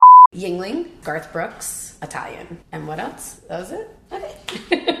Yingling, Garth Brooks, Italian. And what else? That was it?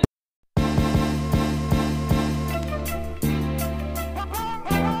 Okay.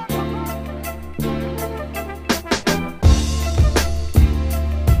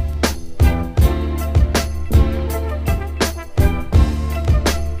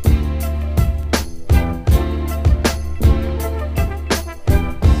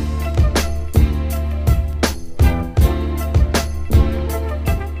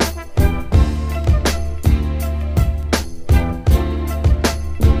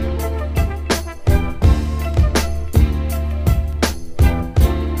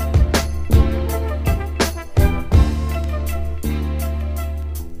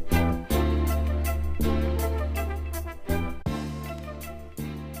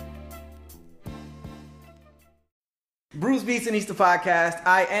 Brews Beats and Eats the podcast.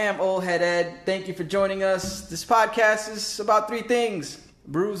 I am Old Head Ed. Thank you for joining us. This podcast is about three things: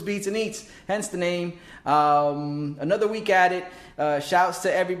 Brews, Beats, and Eats. Hence the name. Another week at it. Shouts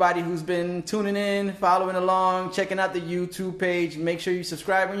to everybody who's been tuning in, following along, checking out the YouTube page. Make sure you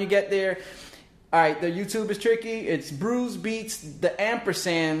subscribe when you get there. All right, the YouTube is tricky. It's Brews Beats, the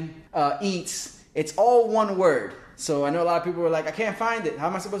ampersand Eats. It's all one word. So I know a lot of people were like, I can't find it. How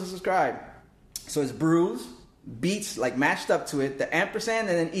am I supposed to subscribe? So it's Brews Beats, like matched up to it, the ampersand,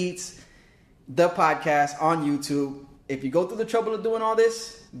 and then Eats, the podcast on YouTube. If you go through the trouble of doing all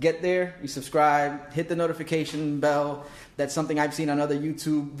this, get there, you subscribe, hit the notification bell. That's something I've seen on other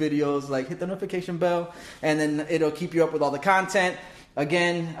YouTube videos, like hit the notification bell, and then it'll keep you up with all the content.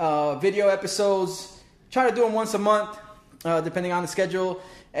 Again, video episodes, try to do them once a month, depending on the schedule.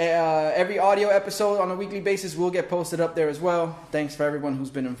 Every audio episode on a weekly basis will get posted up there as well. Thanks for everyone who's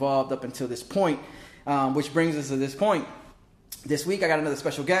been involved up until this point. Which brings us to this point. This week I got another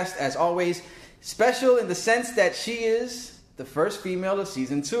special guest, as always. Special in the sense that she is the first female of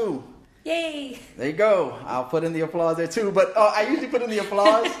season 2. Yay! There you go. I'll put in the applause there too. But I usually put in the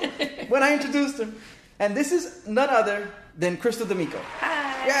applause when I introduced her. And this is none other than Crystal D'Amico.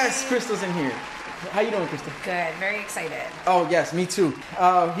 Hi! Yes, Crystal's in here. How you doing, Crystal? Good. Very excited. Oh, yes, me too.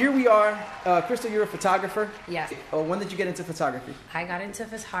 Here we are. Crystal, you're a photographer. Yes. When did you get into photography? I got into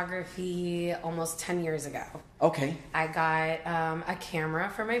photography almost 10 years ago. Okay. I got a camera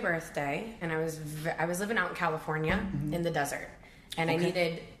for my birthday, and I was living out in California in the desert, and I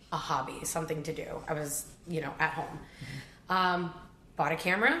needed a hobby, something to do. I was, at home. Bought a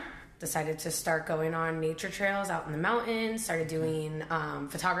camera. Decided to start going on nature trails out in the mountains, started doing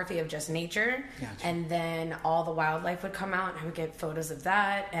photography of just nature. Gotcha. And then all the wildlife would come out and I would get photos of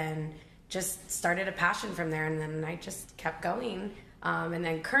that and just started a passion from there. And then I just kept going. And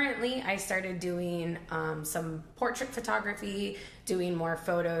then currently I started doing some portrait photography, doing more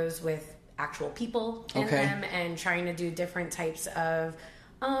photos with actual people in them and trying to do different types of,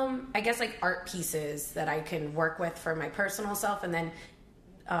 I guess like art pieces that I can work with for my personal self, and then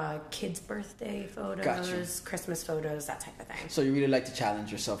kids' birthday photos, gotcha. Christmas photos, that type of thing. So you really like to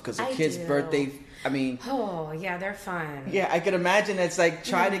challenge yourself, because a kid's birthday, oh yeah, they're fun. Yeah, I could imagine it's like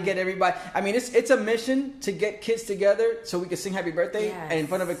trying to get everybody. It's a mission to get kids together so we can sing happy birthday and in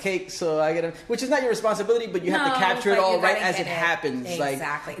front of a cake. So which is not your responsibility, but you have to capture it all right as it happens.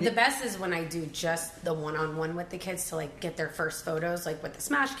 Exactly. The best is when I do just the one-on-one with the kids to like get their first photos, like with the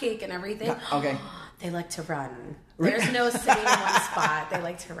smash cake and everything. Okay. They like to run. There's no sitting in one spot. They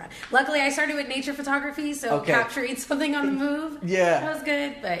like to run. Luckily, I started with nature photography, so capturing something on the move, that was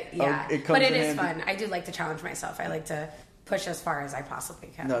good. But yeah, but it is fun. I do like to challenge myself. I like to push as far as I possibly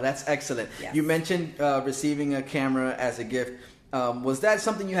can. No, that's excellent. Yes. You mentioned receiving a camera as a gift. Was that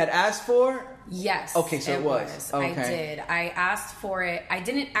something you had asked for? Yes. Okay, so it was. Okay. I did. I asked for it. I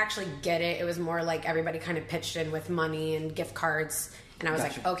didn't actually get it. It was more like everybody kind of pitched in with money and gift cards. And I was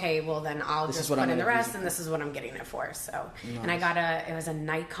like, okay, well then I'll just put in the rest, and this is what I'm getting it for. So, nice. And I got it was a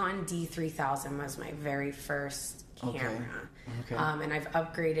Nikon D3000 was my very first camera. Okay. And I've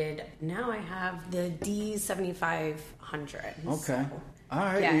upgraded. Now I have the D7500. Okay. So. All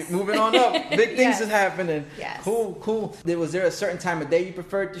right, yes. Moving on up. Big things is happening. Yes. Cool. Was there a certain time of day you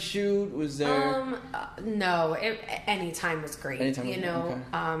preferred to shoot? Was there? No. Any time was great.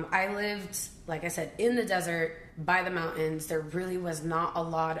 I lived, like I said, in the desert by the mountains. There really was not a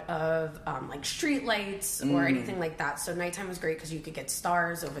lot of like street lights or anything like that. So nighttime was great because you could get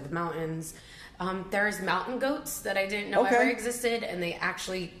stars over the mountains. There's mountain goats that I didn't know ever existed, and they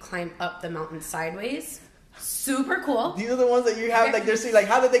actually climb up the mountain sideways. Super cool. These are the ones that you have, like, they're seeing, like,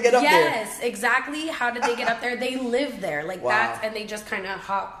 how did they get up there? Yes, exactly. How did they get up there? They live there. Like, that, and they just kind of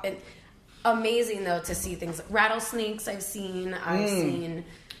hop. And amazing, though, to see things. Rattlesnakes I've seen.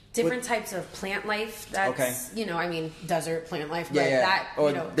 different types of plant life. That's, I mean, desert plant life, but that,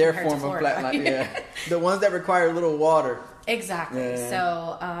 or their form of plant life, the ones that require little water. Exactly. Yeah.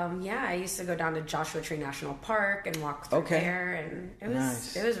 So, I used to go down to Joshua Tree National Park and walk through there, and it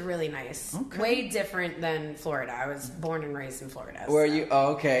was really nice. Okay. Way different than Florida. I was born and raised in Florida. Where you?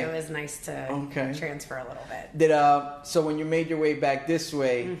 Oh, okay. It was nice to transfer a little bit. So when you made your way back this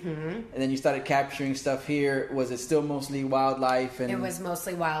way, and then you started capturing stuff here, was it still mostly wildlife? And it was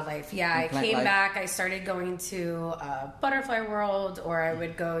mostly wildlife. Yeah, I came back. I started going to Butterfly World, or I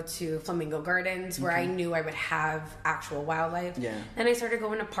would go to Flamingo Gardens, where I knew I would have actual wildlife. Yeah. And I started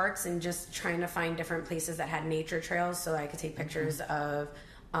going to parks and just trying to find different places that had nature trails so I could take pictures of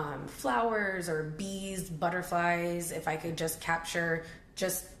flowers or bees, butterflies, if I could just capture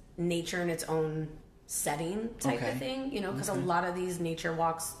just nature in its own setting type of thing, because a lot of these nature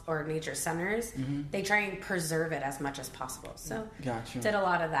walks or nature centers, they try and preserve it as much as possible. So did a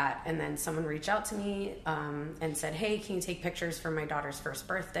lot of that. And then someone reached out to me and said, hey, can you take pictures for my daughter's first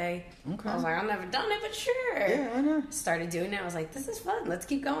birthday? I was like, I've never done it, but sure. Yeah, I know. Started doing it. I was like, this is fun. Let's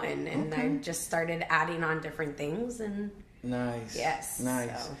keep going. And I just started adding on different things. And nice. Yes.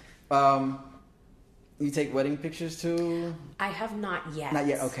 Nice. So. You take wedding pictures too? I have not yet. Not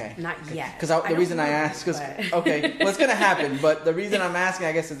yet, okay. Not yet. Because the reason I asked, well, it's going to happen, but the reason I'm asking,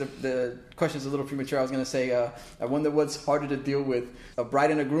 I guess, is the question is a little premature. I was going to say, I wonder what's harder to deal with, a bride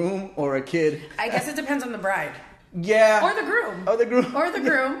and a groom or a kid? I guess it depends on the bride. Yeah. Or the groom. Or the groom. Or the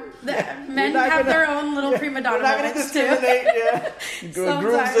groom. Men have their own little prima donna moments too. We're not going to discriminate,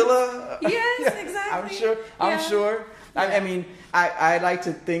 Groomzilla. Yes, exactly. I'm sure. Yeah. I mean, I like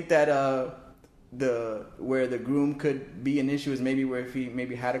to think that... where the groom could be an issue is maybe where if he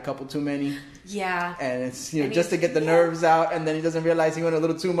maybe had a couple too many. Yeah. And it's just to get the nerves out, and then he doesn't realize he went a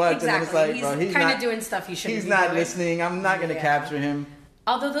little too much. Exactly. And then it's like, he's kind of doing stuff he shouldn't be doing. He's not listening. I'm not going to capture him.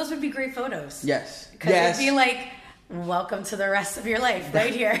 Although those would be great photos. Yes. Because it'd be like, welcome to the rest of your life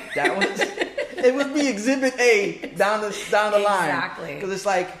right here. It would be Exhibit A down the line. Exactly. Because it's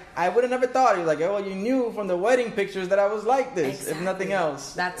like, I would have never thought. You're like, you knew from the wedding pictures that I was like this, if nothing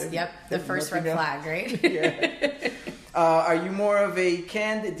else. That's, the first red flag, right? Yeah. Are you more of a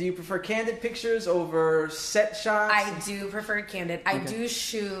candid? Do you prefer candid pictures over set shots? I do prefer candid. I do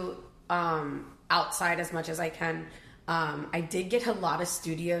shoot outside as much as I can. I did get a lot of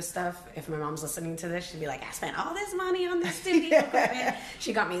studio stuff. If my mom's listening to this, she'd be like, I spent all this money on this studio equipment.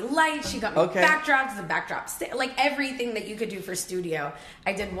 She got me lights. She got me backdrops, the backdrops, like everything that you could do for studio.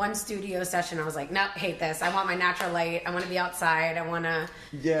 I did one studio session. I was like, no, hate this. I want my natural light. I want to be outside. I want to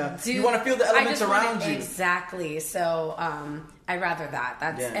you want to feel the elements around you. Exactly. So I'd rather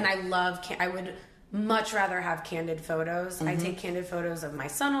that. And I would much rather have candid photos. I take candid photos of my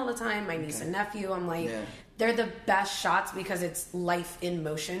son all the time, my niece and nephew. I'm like, they're the best shots because it's life in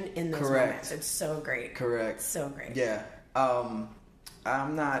motion in those moments. It's so great. Correct. So great. Yeah. I'm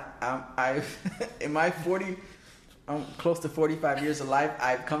close to 45 years of life.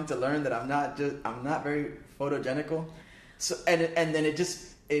 I've come to learn that I'm not very photogenical. So, and then it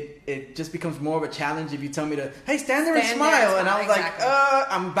just becomes more of a challenge if you tell me to, hey, stand there and smile. And I was like,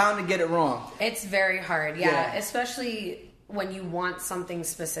 I'm bound to get it wrong. It's very hard. Yeah. Especially when you want something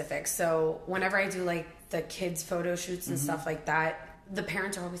specific. So whenever I do like the kids photo shoots and stuff like that, the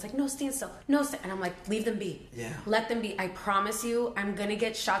parents are always like, no, stand still. No, and I'm like, leave them be. Yeah. Let them be. I promise you, I'm going to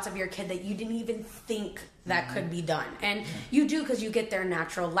get shots of your kid that you didn't even think that could be done. And you do, because you get their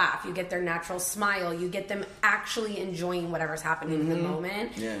natural laugh. You get their natural smile. You get them actually enjoying whatever's happening in the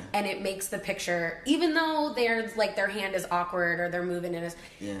moment. Yeah. And it makes the picture, even though they're like their hand is awkward or they're moving in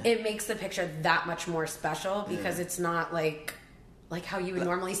it makes the picture that much more special because it's not like how you would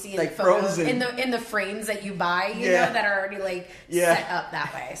normally see in like the photos, Frozen. in the frames that you buy, you know, that are already set up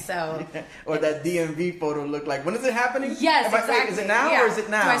that way. So or that DMV photo look like. When is it happening? Yes, exactly. Is it now or is it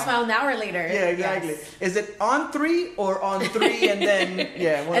now? Do I smile now or later? Yeah, exactly. Yes. Is it on 3 or on 3 and then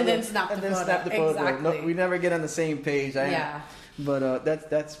and then snap the photo? Exactly. No, we never get on the same page. But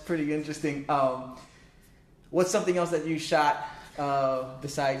that's pretty interesting. What's something else that you shot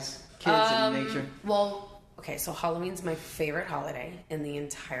besi's kids and nature? Well. Okay, so Halloween's my favorite holiday in the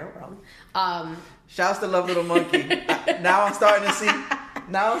entire world. Shouts to Love Little Monkey. Now I'm starting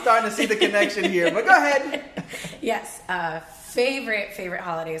to see the connection here. But go ahead. Yes, favorite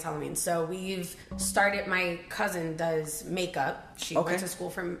holiday is Halloween. So we've started. My cousin does makeup. She went to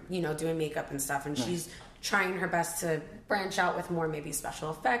school for doing makeup and stuff, and she's trying her best to branch out with more maybe special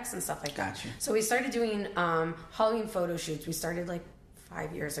effects and stuff like that. So we started doing Halloween photo shoots. We started like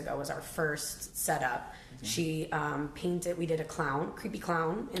 5 years ago was our first setup. She painted. We did a creepy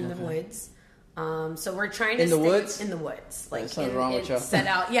clown in the woods. So we're trying to in the stay woods. in the woods, like something wrong with y'all. set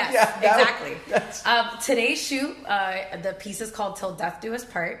out. Yes, Yeah, exactly. Today's shoot, the piece is called "Till Death Do Us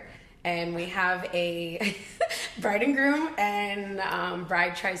Part," and we have a bride and groom, and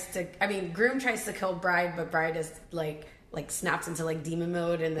groom tries to kill bride, but bride is like snaps into like demon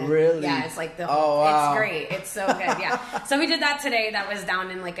mode, and then really, yeah, it's like the whole, wow. It's great, it's so good. Yeah, so we did that today. That was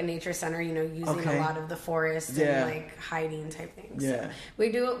down in like a nature center, using a lot of the forest and like hiding type things. Yeah,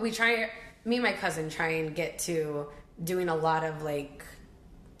 so we try. Me and my cousin try and get to doing a lot of like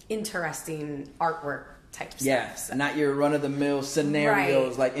interesting artwork type stuff. Yeah, so. Not your run-of-the-mill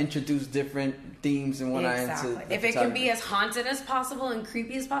scenarios, like introduce different themes and whatnot. Exactly. If it can be as haunted as possible and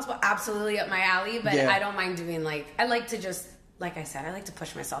creepy as possible, absolutely up my alley. But I don't mind doing I like to just, like I said, I like to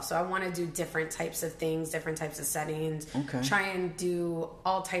push myself. So I want to do different types of things, different types of settings. Okay. Try and do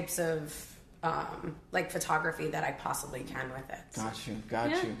all types of photography that I possibly can with it.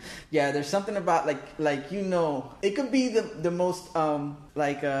 Got you. Yeah, there's something about it could be the most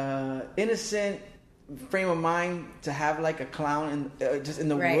innocent frame of mind to have like a clown just in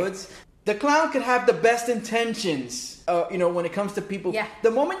the woods. The clown could have the best intentions, when it comes to people. Yeah.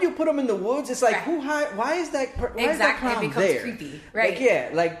 The moment you put them in the woods, it's like, why is that clown it becomes there? Creepy, right?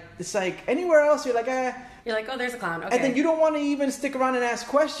 It's like anywhere else, you're like, You're like, oh, there's a clown. Okay. And then you don't want to even stick around and ask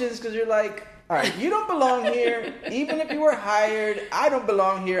questions because you're like, all right, you don't belong here. Even if you were hired, I don't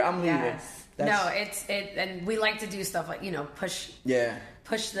belong here. I'm leaving. Yes. And we like to do stuff like, push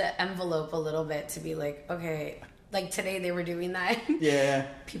the envelope a little bit to be like, okay, like today they were doing that. Yeah.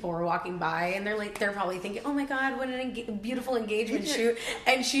 People were walking by and they're probably thinking, oh my God, what a beautiful engagement shoot.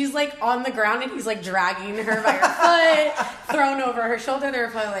 And she's like on the ground and he's like dragging her by her foot, thrown over her shoulder. They're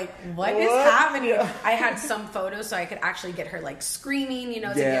probably like, what is happening? I had some photos so I could actually get her like screaming, to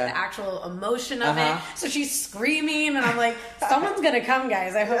get the actual emotion of it. So she's screaming and I'm like, someone's going to come,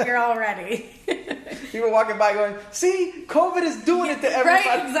 guys. I hope you're all ready. You were walking by going, see, COVID is doing it to everybody.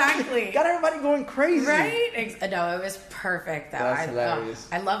 Right, exactly. Got everybody going crazy. Right? No, it was perfect though. That's hilarious.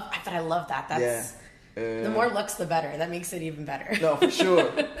 I love that. That's the more looks the better. That makes it even better. No, for sure.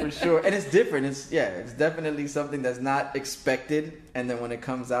 And it's different. It's definitely something that's not expected. And then when it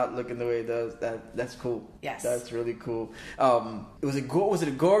comes out looking the way it does, that's cool. Yes. That's really cool. Was it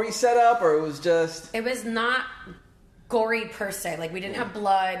a gory setup or it was just... It was not gory per se. Like we didn't have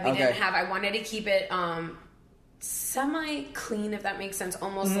blood. I wanted to keep it semi clean, if that makes sense.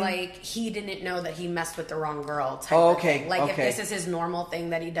 Almost like he didn't know that he messed with the wrong girl type of thing. Like if this is his normal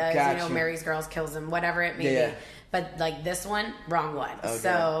thing that he does, marries girls, kills them, whatever it may be. But like this one, wrong one. Okay.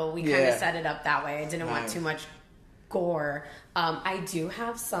 So we kind of set it up that way. I didn't want too much gore. I do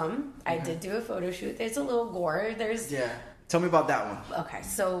have some. I did do a photo shoot. There's a little gore. Tell me about that one. Okay,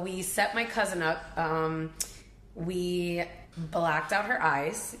 so we set my cousin up. We blacked out her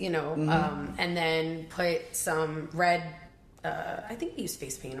eyes, and then put some red, I think we used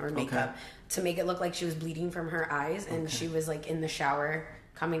face paint or makeup to make it look like she was bleeding from her eyes. And she was like in the shower,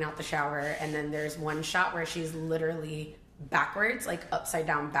 coming out the shower. And then there's one shot where she's literally backwards, like upside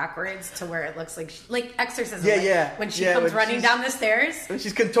down backwards, to where it looks like exorcism. When she comes running down the stairs. When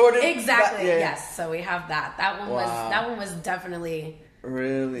she's contorted. Exactly. Yes. So we have that. That one was definitely...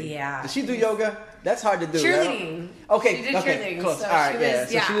 Really? Yeah. Did she do yoga? That's hard to do. Cheerleading. Okay. She did cheerleading. Close. So all right.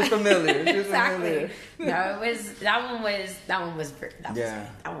 So she was familiar. Exactly. No, that one was good. Nice.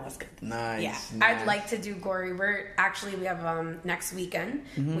 Yeah. Nice. I'd like to do gory. We have next weekend.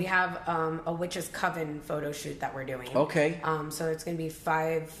 We have a witch's coven photo shoot that we're doing. Okay. So it's gonna be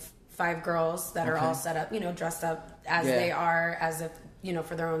five girls that are all set up, dressed up as they are, as if,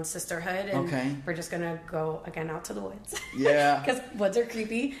 for their own sisterhood. And we're just going to go, again, out to the woods. Yeah. Because woods are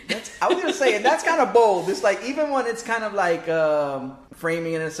creepy. I was going to say, and that's kind of bold. It's like, even when it's kind of like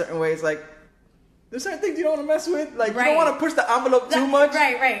framing in a certain way, it's like, there's certain things you don't want to mess with. Like, you don't want to push the envelope too much.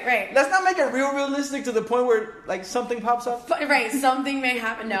 Right. Let's not make it realistic to the point where, like, something pops up. Right, something may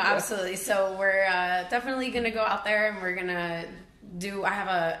happen. No, absolutely. So we're definitely going to go out there and we're going to... I have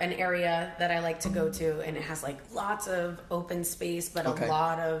an area that I like to go to, and it has like lots of open space, but a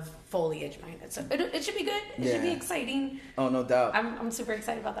lot of foliage behind it. So it should be good. It should be exciting. Oh, no doubt. I'm super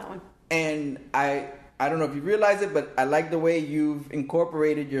excited about that one. And I don't know if you realize it, but I like the way you've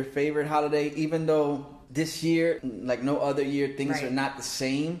incorporated your favorite holiday, even though this year, like no other year, things are not the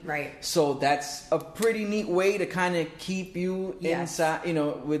same. Right. So that's a pretty neat way to kind of keep you inside,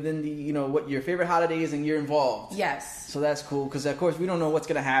 within the, what your favorite holiday is, and you're involved. Yes. So that's cool, because of course we don't know what's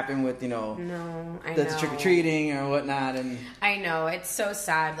going to happen with, the trick-or-treating or whatnot. And I know, it's so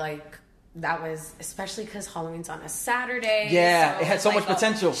sad. Like, that was especially because Halloween's on a Saturday. Yeah, it had so much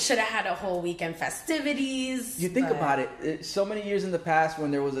potential. Should have had a whole weekend festivities. You think about it, so many years in the past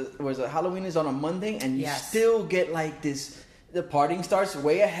when there was a Halloween is on a Monday, and you still get like this. The partying starts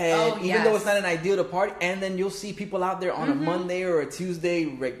way ahead, even though it's not an ideal to party, and then you'll see people out there on a Monday or a Tuesday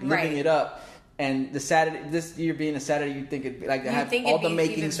living it up. And the Saturday, this year being a Saturday, you think it'd be like to have all the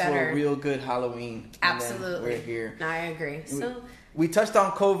makings for a real good Halloween. Absolutely, we're here. No, I agree. So we touched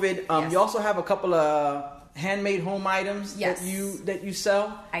on COVID. You also have a couple of handmade home items that you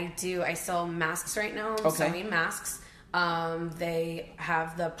sell. I do. I sell masks right now. Sewing masks. They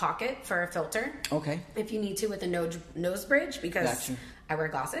have the pocket for a filter. Okay. If you need to with a nose bridge, because I wear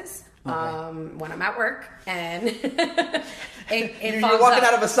glasses. When I'm at work, and you're walking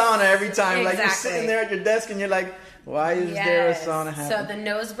out of a sauna every time. Like you're sitting there at your desk and you're like, why is there a sauna happening? So the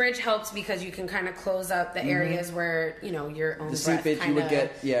nose bridge helps because you can kind of close up the areas where, your own breath seepage you would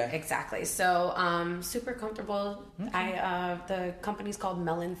get. Exactly. So super comfortable. The company's called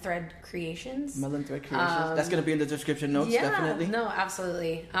Melon Thread Creations. Melon Thread Creations. That's going to be in the description notes, definitely. No,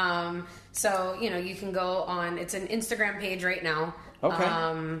 absolutely. So, you can go on, it's an Instagram page right now.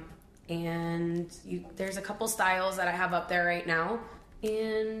 Okay. And there's a couple styles that I have up there right now,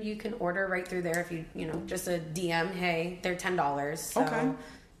 and you can order right through there if you just a DM. Hey, they're $10, so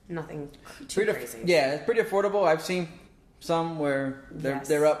nothing too crazy. Yeah, it's pretty affordable. I've seen some where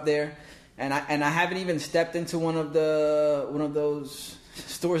they're up there, and I haven't even stepped into one of those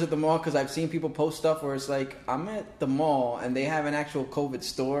stores at the mall because I've seen people post stuff where it's like I'm at the mall and they have an actual COVID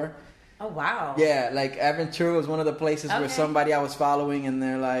store. Oh wow! Yeah, like Aventura was one of the places where somebody I was following, and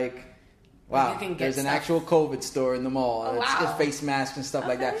they're like, wow, there's an actual COVID store in the mall. Oh, it's face masks and stuff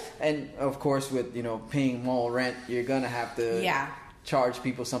like that. And of course, with paying mall rent, you're gonna have to charge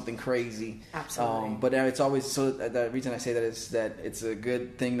people something crazy. Absolutely. But it's always the reason I say that is that it's a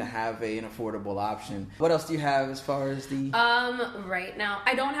good thing to have an affordable option. What else do you have as far as the? Right now,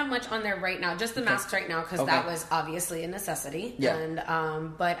 I don't have much on there right now. Just the masks right now because that was obviously a necessity. Yeah.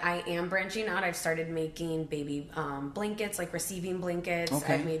 And but I am branching out. I've started making baby blankets, like receiving blankets.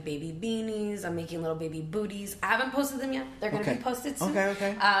 Okay. I've made baby beanies. I'm making little baby booties. I haven't posted them yet. They're going to be posted soon.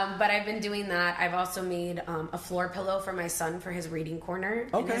 Okay. But I've been doing that. I've also made a floor pillow for my son for his reading corner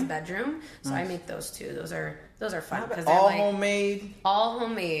in his bedroom. So I make those too. Those are fun because they're homemade. All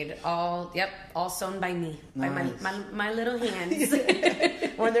homemade. All sewn by me, by my little hands.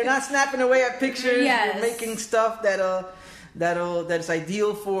 When they're not snapping away at pictures, you're making stuff that's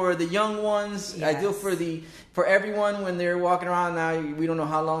ideal for the young ones, ideal for everyone when they're walking around. Now we don't know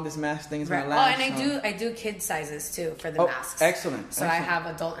how long this mask thing is going to last. Oh, and I do kid sizes too for the masks. Excellent. So I have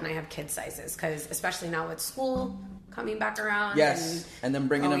adult and I have kid sizes because especially now with school coming back around. Yes, and then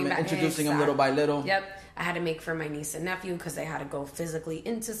bringing them, introducing them little by little. Yep, I had to make for my niece and nephew because they had to go physically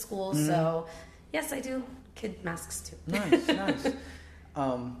into school. So yes, I do kid masks too. Nice.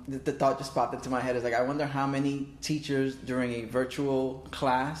 The thought just popped into my head is like, I wonder how many teachers during a virtual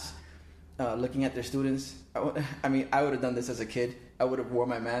class looking at their students. I mean, I would have done this as a kid. I would have wore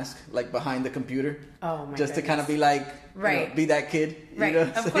my mask like behind the computer. Oh my Just to kind of be like, be that kid. Right.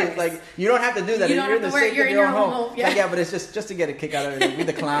 Of course. Like you don't have to do that. You don't you're have in to wear it. You're in your own home. Yeah. Like, but it's just to get a kick out of it. Be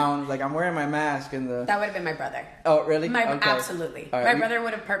the clown. Like I'm wearing my mask and the. That would have been my brother. Oh really? Absolutely. Right. My brother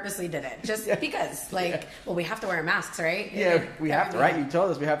would have purposely did it just because. Well, we have to wear masks, right? Yeah, we have to. Right? You told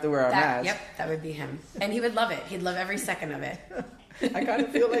us we have to wear our masks. Yep, that would be him, and he would love it. He'd love every second of it. I kind of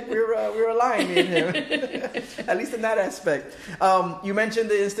feel like we're aligned, me and him, at least in that aspect. You mentioned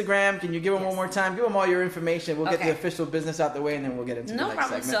the Instagram. Can you give them one more time? Give them all your information. We'll get the official business out the way, and then we'll get into the next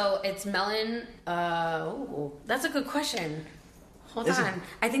segment. So it's Melon. That's a good question. Hold on.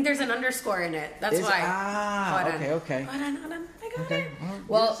 I think there's an underscore in it. That's why. Okay. Hold on. I got it.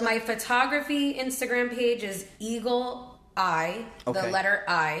 Well, my photography Instagram page is Eagle I, the letter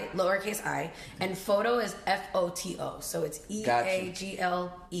I, lowercase I, and photo is FOTO. So it's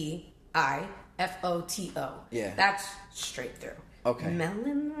EAGLEI FOTO. Yeah. That's straight through. Okay.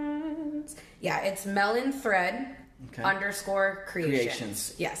 Melons. Yeah, it's Melon Thread underscore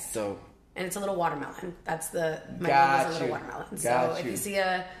creations. Yes. So. And it's a little watermelon. That's my name is a little watermelon. So if you see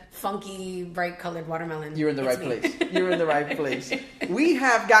a funky, bright colored watermelon, you're in the right place. You're in the right place. We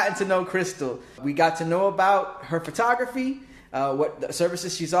have gotten to know Crystal. We got to know about her photography, what the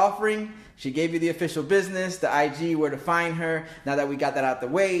services she's offering. She gave you the official business, the IG, where to find her. Now that we got that out the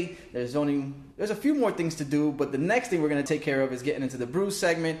way, there's a few more things to do. But the next thing we're going to take care of is getting into the brews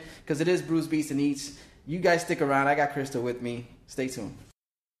segment because it is Brews, Beats, and Eats. You guys stick around. I got Crystal with me. Stay tuned.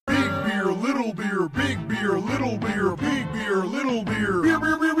 Little beer, big beer, little beer, big beer, little beer. Beer,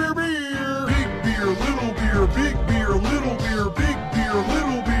 beer, beer, beer, beer. Big beer, little beer, big beer, little beer, big beer,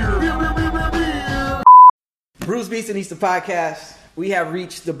 little beer. Beer, beer, beer. Brews Beats and Eats the podcast. We have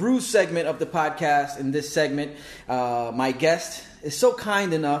reached the brews segment of the podcast. In this segment, my guest is so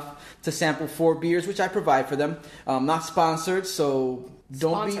kind enough to sample 4 beers, which I provide for them. Not sponsored, so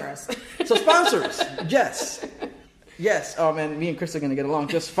don't Sponsor us. So sponsor us. Yes. Yes. Oh, man, me and Chris are going to get along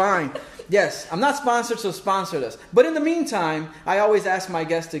just fine. Yes, I'm not sponsored, so sponsor us. But in the meantime, I always ask my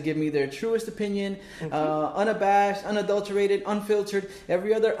guests to give me their truest opinion, unabashed, unadulterated, unfiltered,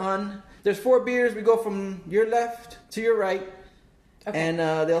 every other There's 4 beers. We go from your left to your right. Okay. And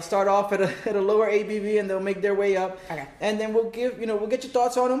they'll start off at a lower ABV and they'll make their way up. Okay. And then we'll get your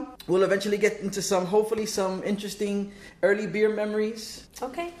thoughts on them. We'll eventually get into hopefully some interesting early beer memories.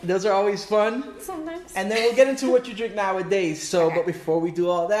 Okay. Those are always fun. Sometimes. And then we'll get into what you drink nowadays. So, Okay. But before we do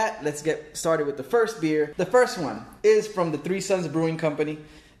all that, let's get started with the first beer. The first one is from the Three Sons Brewing Company.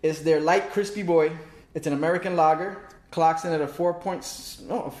 It's their Light Crispy Boy. It's an American lager. Clocks in at a 4%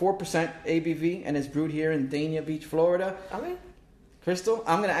 ABV, and it's brewed here in Dania Beach, Florida. Okay. Crystal,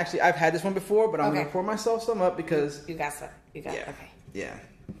 I've had this one before, but I'm going to pour myself some up because... You got some. You got yeah, Okay. Yeah.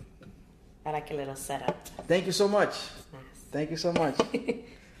 I like your little setup. Thank you so much. Nice. Thank you so much.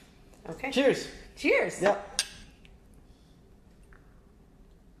 Okay. Cheers. Cheers. Yep.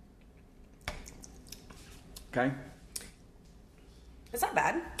 Okay. It's not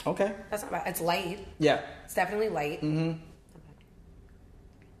bad. Okay. That's not bad. It's light. Yeah. It's definitely light. Mm-hmm.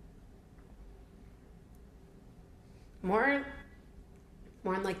 More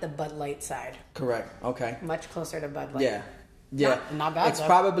on like the Bud Light side. Correct. Okay. Much closer to Bud Light. Yeah. Yeah. Not bad. It's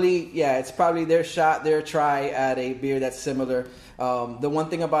probably their shot, their try at a beer that's similar. The one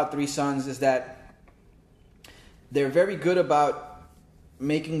thing about Three Sons is that they're very good about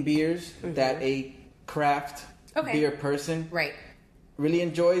making beers that a craft beer person Right. really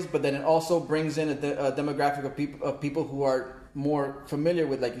enjoys, but then it also brings in a demographic of people who are more familiar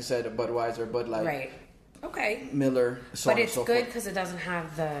with, like you said, a Budweiser, Bud Light, Right. Okay. Miller, so But on and it's so good forth. because it doesn't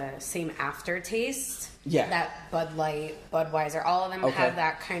have the same aftertaste. Yeah. That Bud Light, Budweiser, all of them Okay. have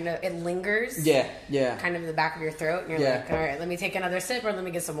that kind of, it lingers. Yeah, yeah. Kind of in the back of your throat. And you're Yeah. like, all right, let me take another sip or let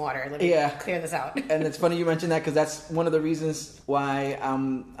me get some water. Let me Yeah. clear this out. And it's funny you mentioned that because that's one of the reasons why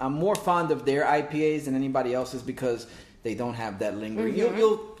I'm more fond of their IPAs than anybody else's, because they don't have that lingering.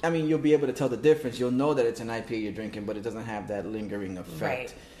 Mm-hmm. You'll be able to tell the difference. You'll know that it's an IPA you're drinking, but it doesn't have that lingering effect.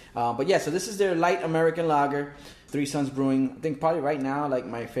 Right. But yeah, so this is their light American lager. Three Sons Brewing. I think probably right now, like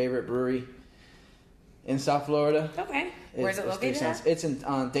my favorite brewery in South Florida. Okay. Where's it Three located Sons. at? It's in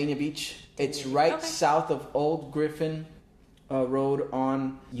Dania Beach. It's right Okay. south of Old Griffin Road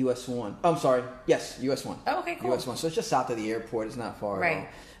on US 1. I'm sorry. Yes, US 1. Oh, okay, cool. US 1. So it's just south of the airport. It's not far Right.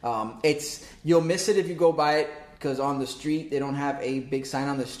 at all. You'll miss it if you go by it, because on the street they don't have a big sign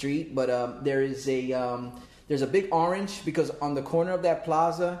on the street, but there's a big orange, because on the corner of that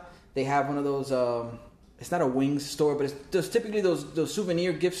plaza they have one of those. It's not a wings store, but there's typically those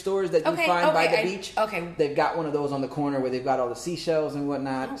souvenir gift stores that you find by the beach. Okay. They've got one of those on the corner where they've got all the seashells and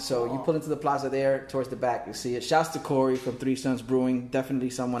whatnot. Oh, so cool. you pull into the plaza there, towards the back, you see it. Shouts to Corey from Three Sons Brewing.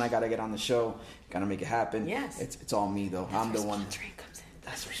 Definitely someone I got to get on the show. Got to make it happen. Yes. It's all me, though. I'm the one. Drink comes in.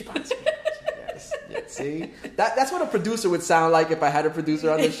 That's responsible. Yes. Yeah, see? That's what a producer would sound like if I had a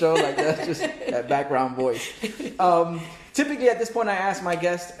producer on the show. Like that's just that background voice. Typically at this point I ask my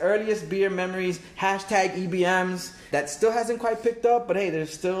guests earliest beer memories, #EBMs. That still hasn't quite picked up, but hey,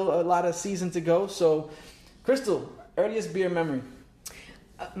 there's still a lot of season to go. So, Crystal, earliest beer memory.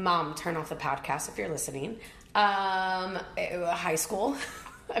 Mom, turn off the podcast if you're listening. High school.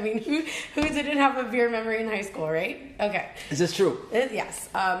 I mean, who didn't have a beer memory in high school, right? Okay. Is this true? Yes.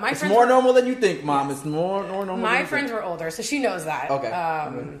 My It's friends more were, normal than you think, Mom. It's more normal. My than you friends think. were older, so she knows that. Okay.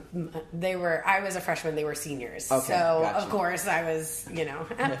 I was a freshman, they were seniors. Okay, So, gotcha. of course, I was,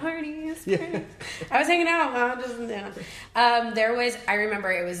 at parties. Yeah. I was hanging out. I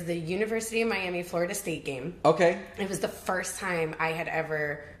remember it was the University of Miami, Florida State game. Okay. It was the first time I had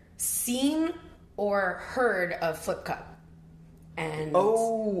ever seen or heard of Flip Cup. And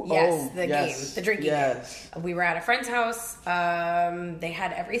the game, the drinking game. We were at a friend's house. They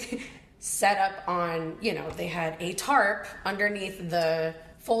had everything set up on, they had a tarp underneath the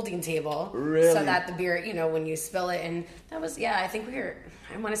folding table. Really? So that the beer, when you spill it. And that was, I think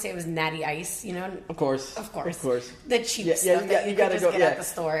I want to say it was Natty Ice, Of course. Of course. Of course. The cheap stuff that you gotta could just go, get at the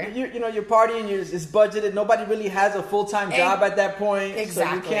store. You're partying, it's budgeted. Nobody really has a full-time job at that point.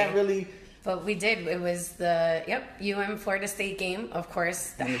 Exactly. So you can't really... But we did. It was the Florida State game, of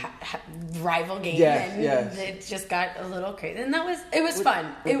course, the rival game, Yes. it just got a little crazy, and it was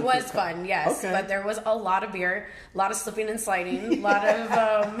fun. It was fun, yes. Okay. But there was a lot of beer, a lot of slipping and sliding, a lot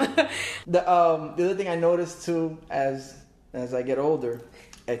of. The other thing I noticed too, as I get older,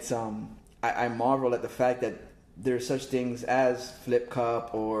 it's I marvel at the fact that there's such things as flip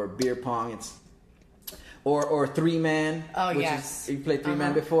cup or beer pong. It's or 3-man. Oh, which yes. You played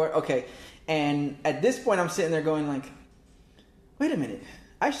 3-man before? Okay. And at this point, I'm sitting there going like, wait a minute.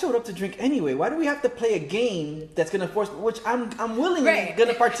 I showed up to drink anyway. Why do we have to play a game that's going to force me? Which I'm willingly going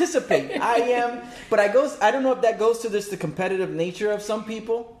to participate. I am. But I don't know if that goes to the competitive nature of some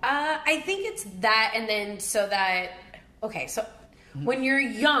people. I think it's that, and then so when you're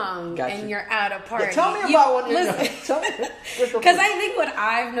young and you're at a party. Yeah, tell me about when you're young. Because I think what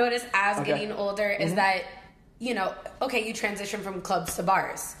I've noticed as getting older is that, you transition from clubs to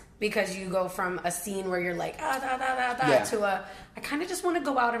bars. Because you go from a scene where you're like, to I kind of just want to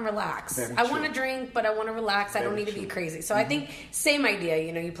go out and relax. I want to drink, but I want to relax. I don't need to be crazy. So I think same idea,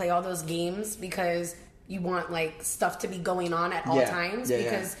 you play all those games because you want like stuff to be going on at all times.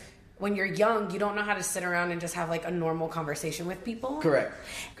 Because when you're young, you don't know how to sit around and just have like a normal conversation with people. Correct.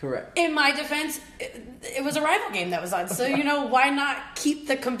 In my defense, it was a rival game that was on. So, why not keep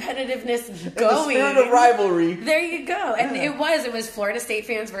the competitiveness going? The spirit of rivalry. There you go. And it was Florida State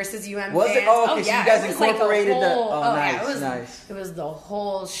fans versus UM was fans. It? Oh, okay. So you guys incorporated nice. It was the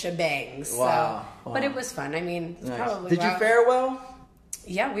whole shebang. So, wow. But it was fun. I mean, nice. probably. Did you fare well?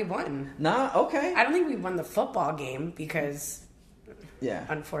 Yeah, we won. Nah, okay. I don't think we won the football game because... Yeah.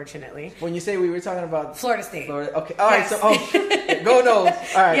 Unfortunately. When you say we were talking about... Florida State. Okay. All right. So, go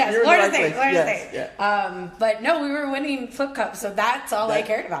Noles. All right. Yes, Florida State. Florida State. Yeah. But no, we were winning Flip Cup, so that's all I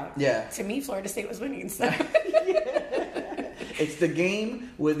cared about. Yeah. To me, Florida State was winning. So. It's the game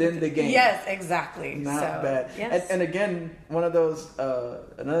within the game. Yes, exactly. Not bad. Yes. And again, one of those...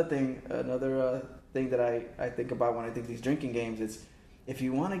 another thing that I think about when I think these drinking games is if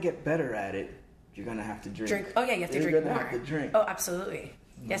you want to get better at it, you're going to have to drink. Oh, yeah, you have to drink more. You're going to have to drink. Oh, absolutely.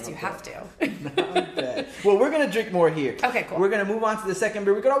 Yes, you have to. Not bad. Well, we're going to drink more here. Okay, cool. We're going to move on to the second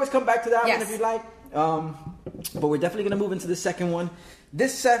beer. We could always come back to that one if you'd like. But we're definitely going to move into the second one. The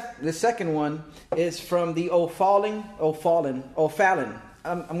second one is from the O'Fallon.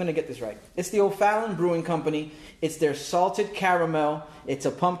 I'm going to get this right. It's the O'Fallon Brewing Company. It's their salted caramel. It's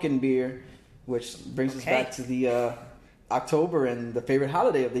a pumpkin beer, which brings us back to the... October and the favorite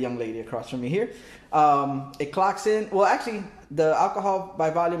holiday of the young lady across from me here. It clocks in. Well, actually, the alcohol by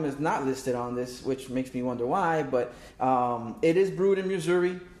volume is not listed on this, which makes me wonder why. But it is brewed in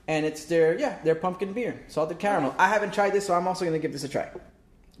Missouri, and it's their pumpkin beer, salted caramel. I haven't tried this, so I'm also going to give this a try.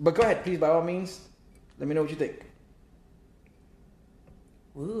 But go ahead, please, by all means, let me know what you think.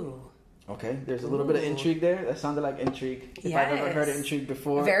 Ooh. Okay, there's a little bit of intrigue there. That sounded like intrigue. If I've ever heard of intrigue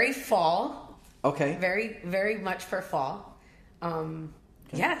before. Very fall. Okay. Very, very much for fall.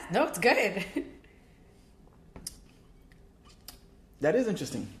 Yeah, no, it's good. That is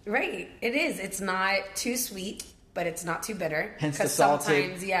interesting. Right. It is. It's not too sweet, but it's not too bitter. Hence the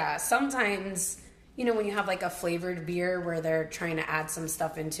salted. Sometimes, when you have like a flavored beer where they're trying to add some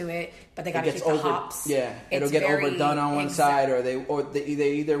stuff into it, but they got to keep the hops. Yeah, it'll get overdone on one side, or they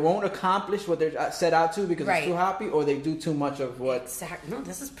either won't accomplish what they're set out to because it's too hoppy, or they do too much of what. Exactly. No,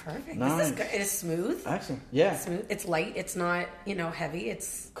 this is perfect. Nice. This is good. It is smooth. Excellent. Yeah. It's smooth. It's light. It's not heavy.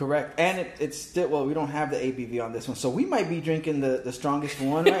 It's correct, and it's still we don't have the ABV on this one, so we might be drinking the strongest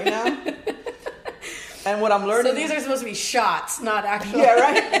one right now. And what I'm learning... So these are supposed to be shots, not actual... Yeah,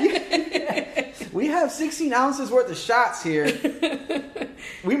 right? We have 16 ounces worth of shots here.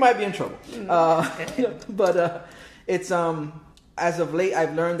 We might be in trouble. But it's... As of late,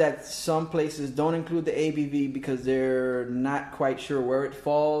 I've learned that some places don't include the ABV because they're not quite sure where it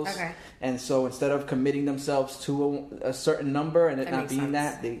falls. Okay. And so instead of committing themselves to a certain number and it not being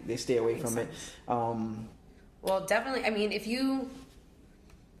sense. that, they stay away from it. Well, definitely. I mean, if you're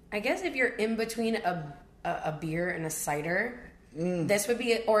in between a beer and a cider, this would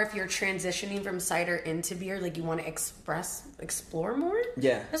be, or if you're transitioning from cider into beer, like you want to explore more.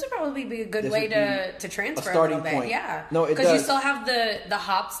 Yeah, this would probably be a good way to transfer a starting little bit. Point. Yeah, no, because you still have the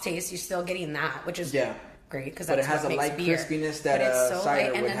hops taste. You're still getting that, which is great because it has a light crispiness that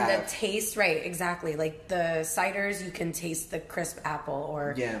cider would have. And then the taste, right? Exactly. Like the ciders, you can taste the crisp apple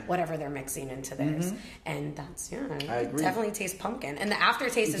or whatever they're mixing into theirs, and that's I agree. Definitely taste pumpkin, and the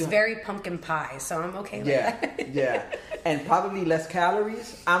aftertaste is very pumpkin pie. So I'm okay with that. Yeah, and probably less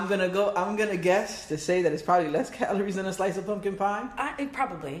calories. I'm gonna guess to say that it's probably less calories than a slice of pumpkin pie.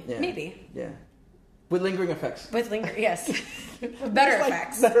 Maybe. Yeah. With lingering effects. Yes. Better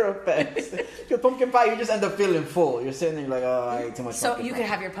effects. Better effects. Because pumpkin pie, you just end up feeling full. You're sitting there like, I ate too much pumpkin pie. So you could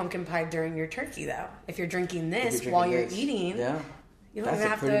have your pumpkin pie during your turkey, though. If you're drinking this while you're eating. Yeah. You don't even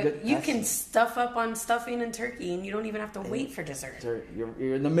have to... You can stuff up on stuffing and turkey, and you don't even have to wait for dessert.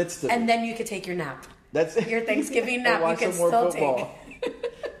 You're in the midst of it. And then you could take your nap. That's it. Your Thanksgiving nap you can still take.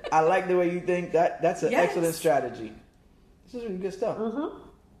 I like the way you think. That's an Yes. excellent strategy. This is really good stuff.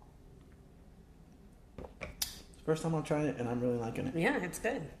 First time I'm trying it, and I'm really liking it. Yeah, it's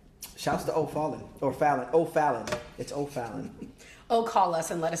good. Shouts to O'Fallon. Or Fallon. O'Fallon. It's O'Fallon. Oh, call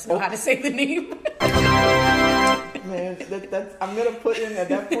us and let us know how to say the name. Man, I'm going to put in, at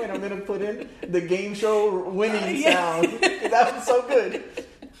that point, I'm going to put in the game show winning sound. That was so good.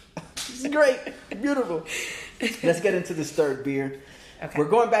 This is great. Beautiful. Let's get into this third beer. Okay. We're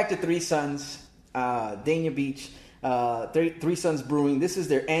going back to Three Sons, Dania Beach. Three Sons Brewing. This is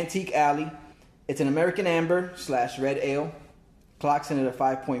their Antique Alley. It's an American Amber / Red Ale. Clocks in at a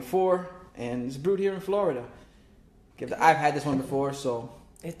 5.4, and it's brewed here in Florida. I've had this one before, so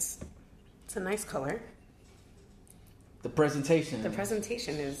It's a nice color. the presentation. The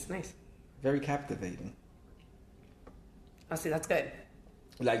presentation is nice. Very captivating. Oh, see, that's good.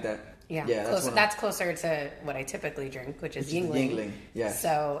 You like that? Yeah, Yeah, that's closer to what I typically drink, which is Yingling. Yingling, yes.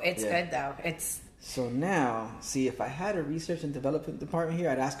 So it's Yeah. good though. It's So now, see, if I had a research and development department here,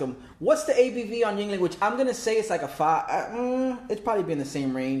 I'd ask them, what's the ABV on Yingling? Which I'm going to say it's like a 5. It's probably been the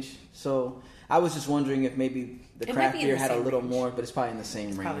same range. So I was just wondering if maybe the It might craft be in beer the had a same little range. more, but it's probably in the same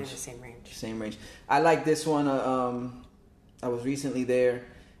range. probably the same range. Same range. I like this one. I was recently there,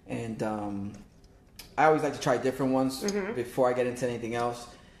 and I always like to try different ones before I get into anything else.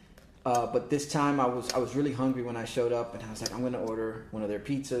 But this time I was really hungry when I showed up, and I was like, I'm going to order one of their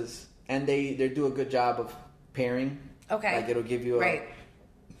pizzas. And they do a good job of pairing. Okay. Like it'll give you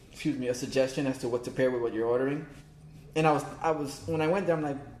a suggestion as to what to pair with what you're ordering. And I was when I went there, I'm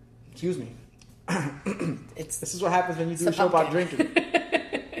like, excuse me. This is what happens when you do a show about drinking.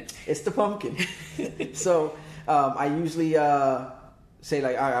 It's the pumpkin. So I usually say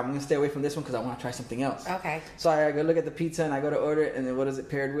like, all right, I'm gonna stay away from this one because I want to try something else. Okay. So I go look at the pizza and I go to order it, and then what is it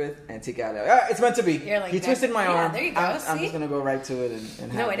paired with? Antique Alley. All right, it's meant to be. You're like, he twisted my yeah, arm. there you go, I'm see? just gonna go right to it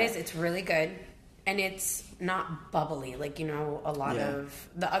and have No, it that. is. It's really good, and it's not bubbly like a lot Yeah. of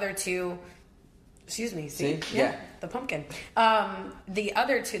the other two. Excuse me. See? See? Yeah. The pumpkin. The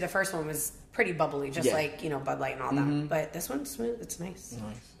other two, the first one was pretty bubbly, just Yeah. like Bud Light and all that. But this one's smooth. It's nice.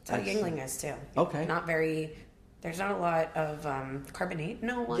 It's how Excellent. Yingling is too. Okay. Not very. There's not a lot of carbonate.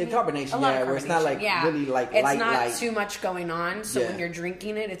 No, Yeah, carbonation, A lot of where it's not, like, carbonation. really, like, it's light, not light. too much going on. So Yeah. when you're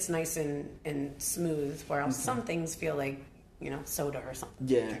drinking it, it's nice and smooth. Where else some things feel like soda or something.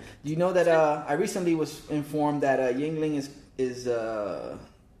 Yeah. You know that I recently was informed that Yingling is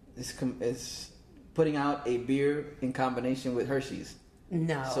putting out a beer in combination with Hershey's.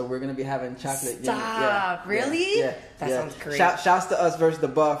 No. So we're gonna be having chocolate. Stop. Yeah, Really? Yeah. That sounds great. Shouts to Us versus the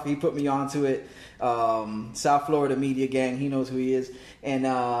Buff. He put me onto it. South Florida Media Gang. He knows who he is. And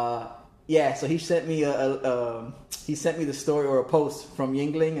so he sent me the story or a post from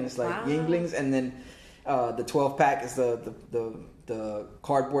Yingling, and it's like Wow. Yinglings, and then the 12-pack is the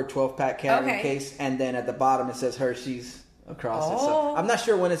cardboard 12-pack carrying case, and then at the bottom it says Hershey's across it. So I'm not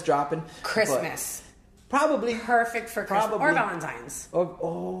sure when it's dropping. Christmas. Probably. Perfect for Christmas Probably. or Valentine's.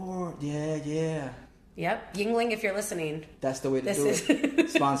 Or yeah. Yep. Yingling, if you're listening. That's the way to This do is- it.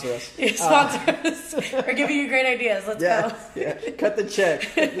 Sponsor us. Sponsor us. We're giving you great ideas. Let's go. Yeah. Cut the check.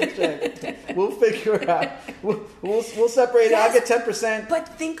 We'll figure it out. We'll separate it. I'll Yes. get 10%. But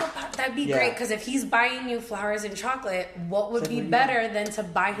think about that'd be Yeah. great because if he's buying you flowers and chocolate, what would be Exactly. better than to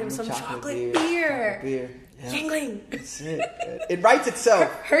buy him some chocolate beer? Chocolate beer. Yeah. Yingling. That's it. It writes itself.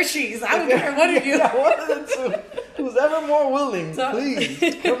 Hershey's. I don't care. What are you? Yeah, one of the two. Who's ever more willing, So- please,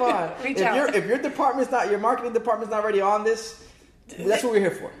 come on. Reach out. If your marketing department's not already on this, that's what we're here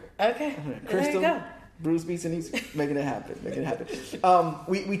for. Okay. Crystal, There you go. Bruce Beats and he's making it happen.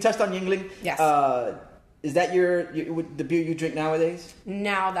 We touched on Yingling. Yes. Is that the beer you drink nowadays?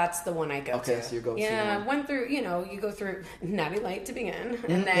 Now that's the one I go to. Okay, so your go-to Yeah, one. went through, you go through Natty Light to begin.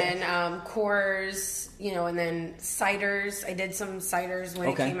 And then Coors, and then ciders. I did some ciders when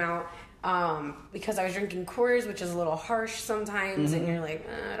Okay. it came out. Because I was drinking Coors, which is a little harsh sometimes, and you're like,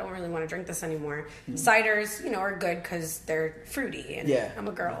 I don't really want to drink this anymore. Ciders, are good because they're fruity, and Yeah. I'm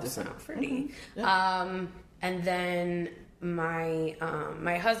a girl, so Different. fruity. Yeah. And then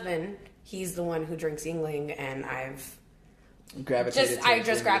my husband, he's the one who drinks Yingling, and I've Gravitated. I towards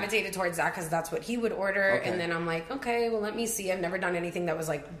just Yingling. gravitated towards that because that's what he would order, Okay. and then I'm like, okay, well, let me see. I've never done anything that was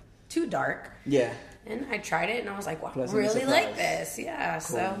like too dark, Yeah. and I tried it, and I was like, wow, Pleasantly really like surprised. this, yeah.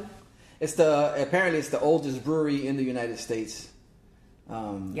 So Apparently it's the oldest brewery in the United States.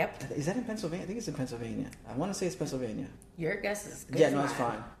 Yep. Is that in Pennsylvania? I think it's in Pennsylvania. I want to say it's Pennsylvania. your guess is good. Yeah, as no, it's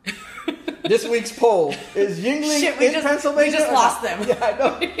mine. fine. This week's poll is Yingling Shit, in Pennsylvania. we just or lost not? them. Yeah, I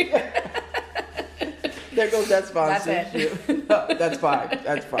know. There goes that sponsorship. That's No, that's fine.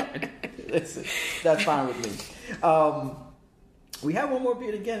 That's fine. Listen, that's fine with me. We have one more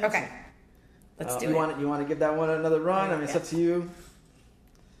beer to get. Okay. Let's do you it. You want to give that one another run? I mean, it's Yeah. up to you.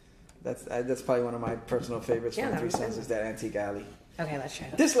 That's probably one of my personal favorites Yeah, from that Three was Sons good. is that Antique Alley. Okay, let's try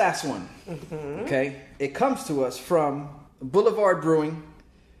that. This last one, Mm-hmm. okay, it comes to us from Boulevard Brewing.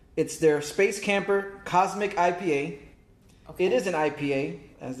 It's their Space Camper Cosmic IPA. Okay. It is an IPA,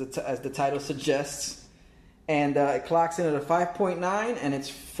 as the title suggests, and it clocks in at a 5.9, and it's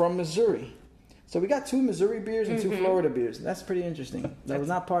from Missouri. So we got 2 Missouri beers and 2 Florida beers. That's pretty interesting. That was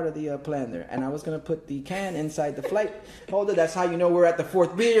not part of the plan there. And I was going to put the can inside the flight holder. That's how you know we're at the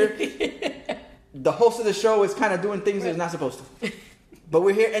 4th beer. The host of the show is kind of doing things that he's not supposed to. But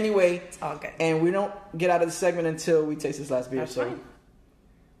we're here anyway. It's all good. And we don't get out of the segment until we taste this last beer. That's so fine.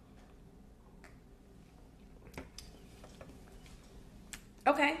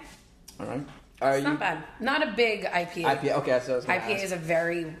 Okay. All right. Are It's not bad. Not a big IPA. IPA? Okay, so I was gonna IPA ask. is a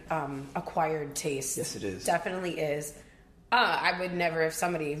very acquired taste. Yes, it is. Definitely is. I would never, if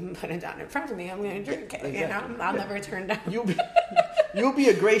somebody put it down in front of me, I'm going to drink it. You Exactly. know, I'll never turn down. You'll be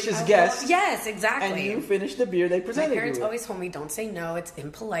a gracious guest. Yes, And exactly. you finish the beer they My presented parents you with. always told me, don't say no. It's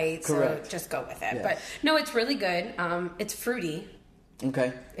impolite. Correct. So just go with it. Yes. But no, it's really good. It's fruity.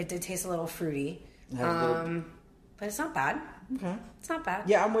 Okay. It did taste a little fruity. It has a little- But it's not bad. Okay. It's not bad.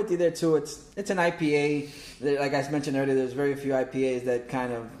 Yeah, I'm with you there too. It's an IPA. Like I mentioned earlier, there's very few IPAs that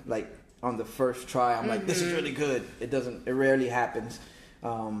kind of like on the first try, I'm like, this is really good. It rarely happens.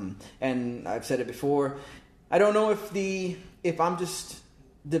 And I've said it before. I don't know if I'm just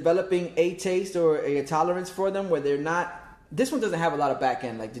developing a taste or a tolerance for them where they're not. This one doesn't have a lot of back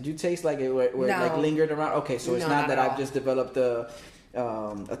end. Like, did you taste like it where it like No. lingered around? Okay, so it's No, not not that at I've all. just developed a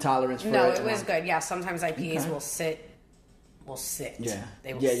tolerance for it. No, it and was I'm- good. Yeah, sometimes IPAs Okay. will sit. Yeah,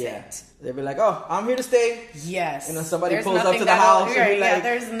 They will yeah. sit. They'll be like, "Oh, I'm here to stay." Yes. And then somebody There's pulls up nothing to the that'll- house and right, you're yeah, like-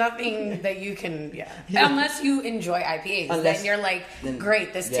 there's nothing that you can, Yeah. Unless you enjoy IPAs. Unless- then you're like, then-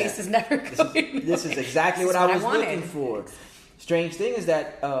 great, this yeah. taste is never going This is exactly This what is I was wanted. looking for. Strange thing is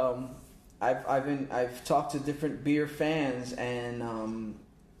that I've talked to different beer fans, and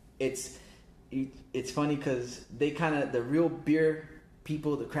it's funny because they kind of, the real beer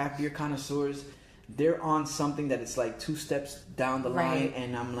people, the craft beer connoisseurs, they're on something that it's like 2 steps down the line, Right.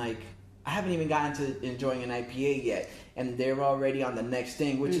 and I'm like, I haven't even gotten to enjoying an IPA yet, and they're already on the next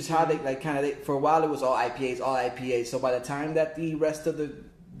thing, which is how they like kind of, for a while it was all IPAs. So by the time that the rest of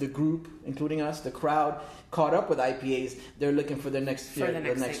the group, including us, the crowd, caught up with IPAs, they're looking for their next For the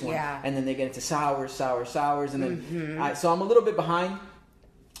next thing, one, yeah. and then they get into sours, and then so I'm a little bit behind.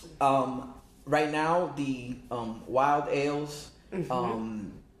 Right now, the wild ales.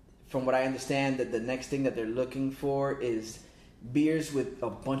 From what I understand, that the next thing that they're looking for is beers with a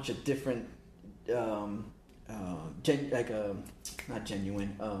bunch of different, not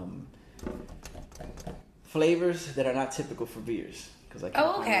genuine, flavors that are not typical for beers. Cause I can't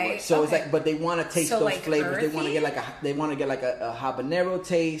Oh, find the okay, word. So it's okay. like, but they want to taste So, those like, flavors. They want to earthy? get like a habanero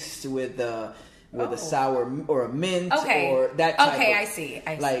taste with a Oh. sour or a mint Okay. or that type Okay, of, I see.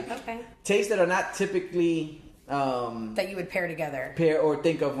 like Okay. tastes that are not typically That you would pair together. pair or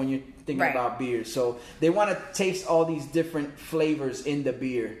think of when you're thinking Right. about beer. So they want to taste all these different flavors in the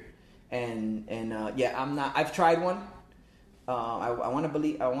beer, and I've tried one. I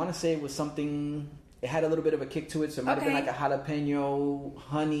want to say it was something. It had a little bit of a kick to it, so it might have been Okay. like a jalapeno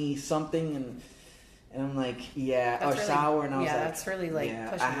honey something, and I'm like, yeah, That's or really- sour, and I was yeah, like, that's really, like, yeah,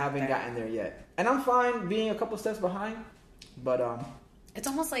 pushing I it haven't there. gotten there yet, and I'm fine being a couple steps behind, but It's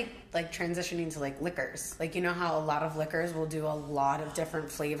almost like transitioning to like liquors. Like, you know how a lot of liquors will do a lot of different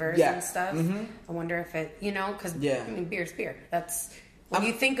flavors Yeah. and stuff. I wonder if it, because Yeah. I mean, beer's beer. That's when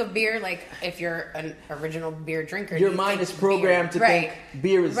you think of beer. Like, if you're an original beer drinker, your you mind think is programmed to Right. think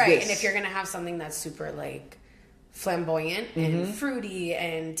beer is right. this. And if you're gonna have something that's super like flamboyant and Mm-hmm. fruity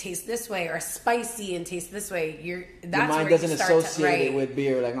and taste this way, or spicy and taste this way, your that's mind where doesn't you start associate it right. with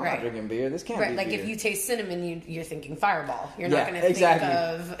beer. Like, I'm Right. not drinking beer. This can't Right, be like beer. if you taste cinnamon, you're thinking Fireball. You're Yeah, not going to exactly.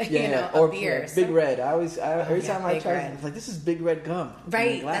 think of or a beer. Big So- Red. Every yeah, time I Big try, Red. it's like, this is Big Red gum. in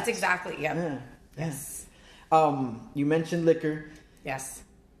Right, glass. that's exactly. Yep. Yeah. Yes. You mentioned liquor. Yes.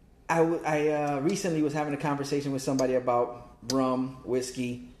 I recently was having a conversation with somebody about rum,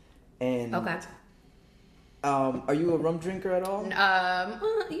 whiskey, and Okay. Are you a rum drinker at all?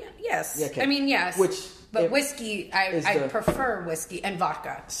 Well, yes. Yeah, okay. I mean, yes. But if- whiskey, I is the- prefer whiskey and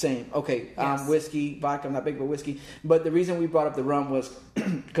vodka. Same. Okay. Yes. Whiskey, vodka. I'm not big with whiskey, but the reason we brought up the rum was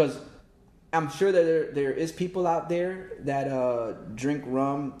because I'm sure that there is people out there that drink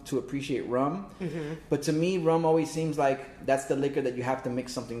rum to appreciate rum, but to me, rum always seems like that's the liquor that you have to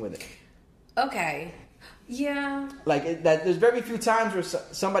mix something with it. Okay. Yeah. Like that, there's very few times where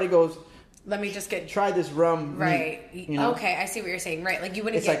somebody goes, let me just get try this rum. right. Neat, you know? Okay, I see what you're saying. Right, like you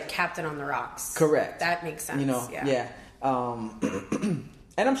wouldn't It's get like- Captain on the Rocks. Correct. That makes sense. You know, yeah.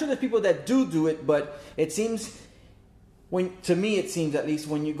 And I'm sure there's people that do it, but it seems to me it seems at least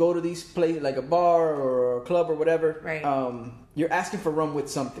when you go to these places like a bar or a club or whatever, Right. You're asking for rum with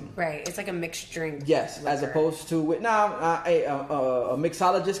something. Right, it's like a mixed drink. Yes, as liquor. opposed to with a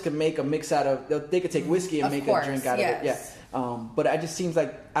mixologist can make a mix out of. They could take whiskey and Of make course, a drink out of it. yes. Yeah. But it just seems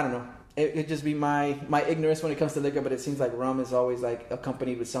like I don't know. It could just be my ignorance when it comes to liquor, but it seems like rum is always like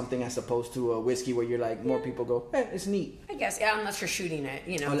accompanied with something as opposed to a whiskey where you're like more people go, hey, it's neat. I guess, yeah, unless you're shooting it,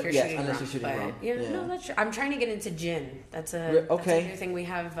 you know, if you're Yes, shooting unless rum. you're shooting But, rum. Yeah, Yeah. no, that's true. I'm trying to get into gin. That's a Okay. new thing. We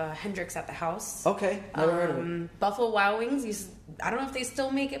have Hendrix at the house. Okay, never heard of it. Buffalo Wild Wings I don't know if they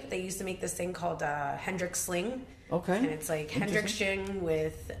still make it, but they used to make this thing called Hendrix Sling. Okay. And it's like Hendrix gin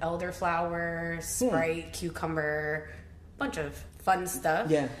with elderflower, Sprite, cucumber, bunch of fun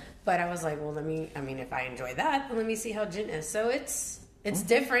stuff. Yeah. But I was like, well, if I enjoy that, then let me see how gin is. So it's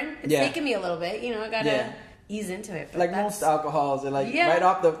different. It's Yeah. taking me a little bit. You know, I got to Yeah. ease into it. But Like that's- most alcohols, they're like Yeah. right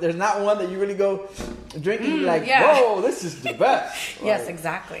off there's not one that you really go drinking. You're like, yeah. whoa, this is the best. Yes, Like,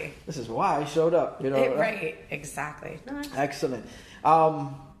 exactly. This is why I showed up. You know, Right, exactly. No, Excellent.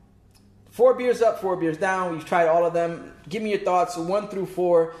 4 beers up, 4 beers down. You've tried all of them. Give me your thoughts, 1 through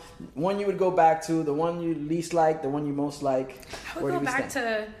 4. One you would go back to, the one you least like, the one you most like. I would Where do go we back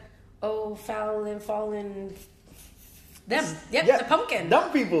stand? to Fallen. Them. Yep, Yeah, the pumpkin.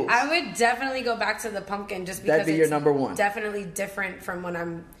 Dumb people. I would definitely go back to the pumpkin just because That'd be your it's number one. Definitely different from what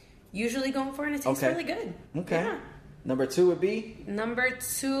I'm usually going for, and it tastes Okay. really good. Okay. Yeah. Number 2 would be? Number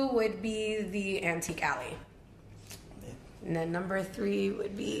 2 would be the Antique Alley. And then number 3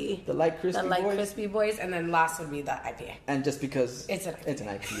 would be The Light Crispy Boys? Crispy Boys, and then last would be the IPA. And just because It's an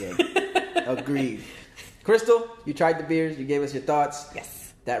IPA. Agreed. Crystal, you tried the beers. You gave us your thoughts.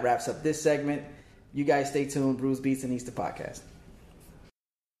 Yes. That wraps up this segment. You guys stay tuned. Brews, Beats, and Eats the podcast.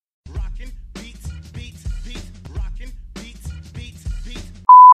 Rockin' beats, beats, beats, rockin' beats, beats, beats.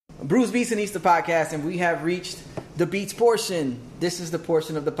 Brews, Beats, and Eats the podcast, and we have reached the Beats portion. This is the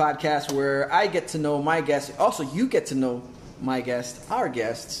portion of the podcast where I get to know my guests. Also, you get to know my guest, our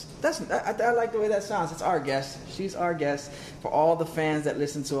guests. I like the way that sounds. It's our guest. She's our guest. For all the fans that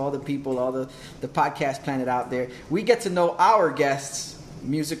listen to, all the people, all the podcast planet out there, we get to know our guests'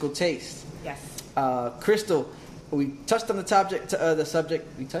 musical taste. Yes. Crystal, we touched on the subject.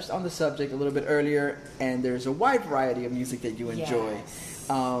 We touched on the subject a little bit earlier, and there's a wide variety of music that you enjoy. Yes.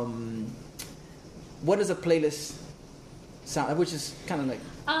 What does a playlist sound? Which is kind of like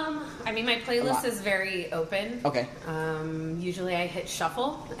My A playlist lot. is very open. okay, Usually I hit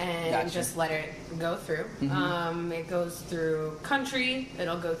shuffle and Gotcha. just let it go through. It goes through country.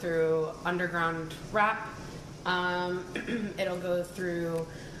 It'll go through underground rap. It'll go through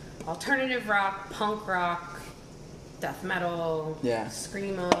alternative rock, punk rock, death metal, Yeah.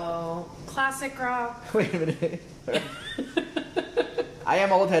 screamo, classic rock. wait a minute. I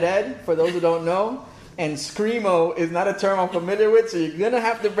am Old Head Ed, for those who don't know, and screamo is not a term I'm familiar with, so you're gonna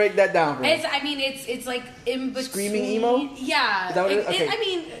have to break that down for me. It's like in between. Screaming emo? Yeah. Is that what it is?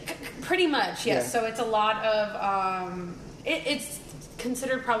 Okay. Pretty much, yes. Yeah. So it's a lot of, it's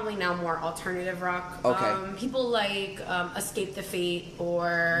considered probably now more alternative rock. Okay. People like Escape the Fate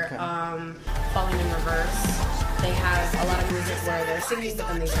or Okay. Falling in Reverse. They have a lot of music where they're singing, but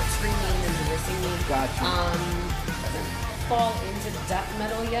then they start screaming and then they're singing. Gotcha. Doesn't fall into death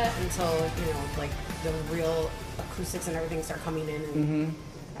metal yet until, like the real acoustics and everything start coming in. And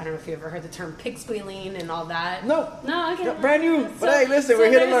I don't know if you ever heard the term pig squealing and all that. No. No, okay. No, brand new. But hey, listen, we're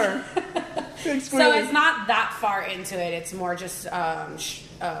here to learn. Big So squealing. it's not that far into it. It's more just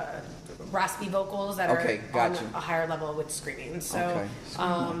raspy vocals that Okay, are gotcha. on a higher level with screaming. So, Okay.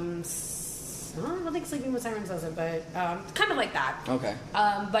 I don't think Sleeping with Sirens does it, but kind of like that. Okay.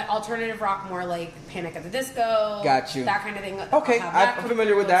 But alternative rock, more like Panic at the Disco. Got you. That kind of thing. Okay, I'll have that I'm come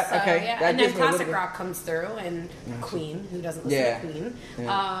familiar with through. that. So, Okay, yeah. that And gives then me a little classic bit- rock comes through, and Queen, who doesn't listen Yeah. to Queen.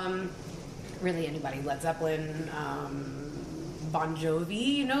 Yeah. Really anybody, Led Zeppelin, Bon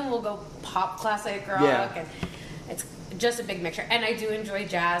Jovi, we'll go pop classic rock, Yeah. and it's just a big mixture. And I do enjoy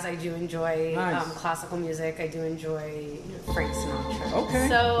jazz. I do enjoy Nice. classical music. I do enjoy Frank Sinatra. Okay.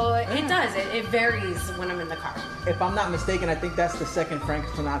 So it does. It varies when I'm in the car. If I'm not mistaken, I think that's the second Frank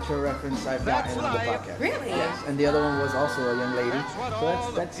Sinatra reference I've gotten on the podcast. Really? Yes, and the other one was also a young lady.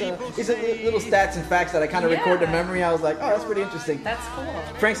 So that's it's a little stats and facts that I kind of record to Yeah. memory. I was like, oh, that's pretty interesting. That's cool.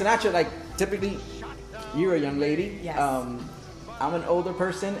 Frank Sinatra, like typically, you're a young lady. Yes. I'm an older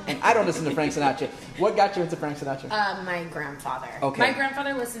person and I don't listen to Frank Sinatra. What got you into Frank Sinatra? My grandfather. Okay. My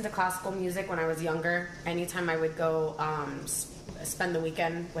grandfather listened to classical music when I was younger. Anytime I would go spend the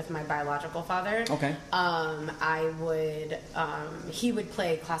weekend with my biological father, Okay. He would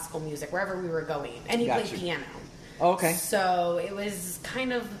play classical music wherever we were going, and he Got played you. piano. Okay. So it was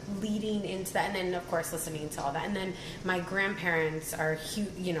kind of leading into that, and then of course listening to all that. And then my grandparents are huge.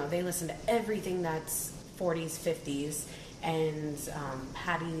 You know, they listen to everything that's 40s, 50s, and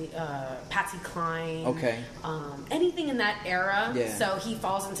Patsy Cline. Okay. Anything in that era. Yeah. So he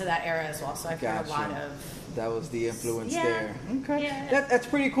falls into that era as well. So I've heard a Gotcha. lot of. That was the influence Yeah. there. Okay. Yeah. That's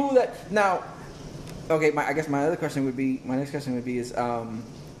pretty cool. That now, okay. I guess my next question would be is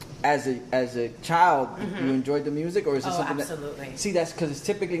as a child, you enjoyed the music, or is it something absolutely. that? See, that's because it's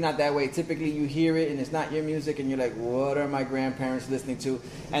typically not that way. Typically, you hear it and it's not your music, and you're like, "What are my grandparents listening to?"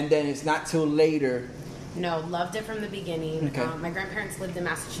 And then it's not till later. No, loved it from the beginning. Okay. My grandparents lived in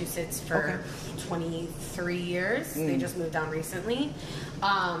Massachusetts for 23 years. They just moved down recently.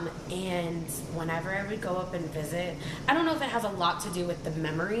 And whenever I would go up and visit, I don't know if it has a lot to do with the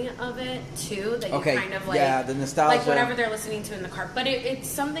memory of it, too, that you kind of like... Yeah, the nostalgia. Like whatever they're listening to in the car. But it's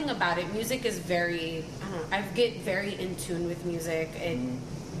something about it. Music is very... I don't know. I get very in tune with music. It...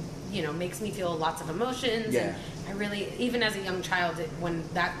 You know, makes me feel lots of emotions. Yeah. And I really, even as a young child, when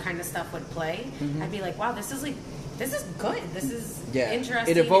that kind of stuff would play, I'd be like, wow, this is good. This is interesting.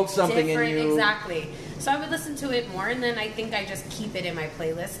 It evokes It's something in different. you. Exactly. So I would listen to it more, and then I think I just keep it in my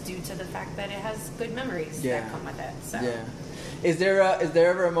playlist due to the fact that it has good memories that come with it. So. Yeah. Is there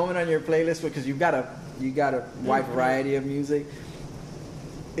ever a moment on your playlist, because you've got a wide variety of music?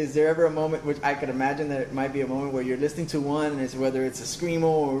 Is there ever a moment, which I could imagine that it might be a moment where you're listening to one, and it's whether it's a screamo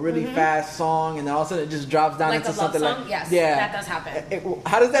or a really fast song, and then all of a sudden it just drops down Like into a love something song? like Yes, that does happen.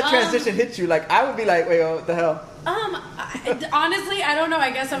 How does that transition hit you? Like, I would be like, wait, what the hell? Honestly, I don't know.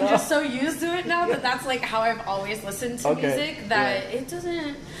 I guess I'm just so used to it now that that's like how I've always listened to music that it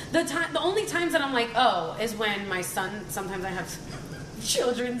doesn't. The only times that I'm like, oh, is when my son. Sometimes I have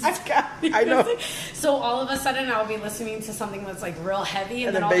children's. I know. music. So all of a sudden I'll be listening to something that's like real heavy,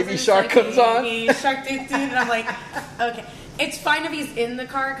 and then all Baby of a Shark sudden it's comes like, Baby Shark, and I'm like, okay. It's fine if he's in the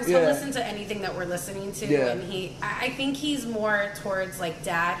car because he'll listen to anything that we're listening to, and I think he's more towards like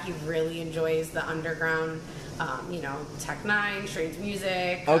dad. He really enjoys the underground. Tech Nine, Strange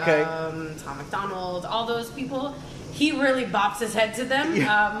Music, Tom McDonald, all those people. He really bops his head to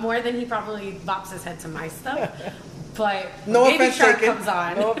them more than he probably bops his head to my stuff. But Baby Shark comes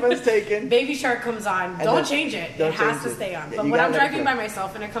on. No offense taken. Baby Shark comes on. Don't change it. It has to stay on. But when I'm driving by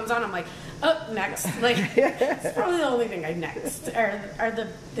myself and it comes on, I'm like, oh, next. Like, it's probably the only thing I next are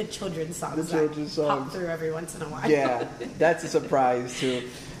the children's songs. The children's songs pop through every once in a while. Yeah, that's a surprise too.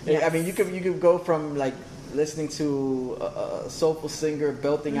 Yes. I mean, you could go from like listening to a soulful singer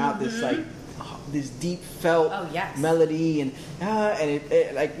belting out this deep felt melody, and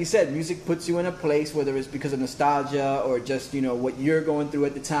it like you said, music puts you in a place, whether it's because of nostalgia or just what you're going through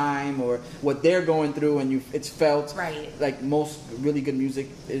at the time or what they're going through, and it's felt like most really good music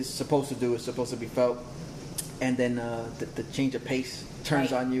is supposed to do. It's supposed to be felt, and then the change of pace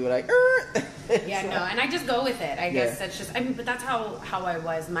turns on you like and I just go with it. I guess that's just but that's how I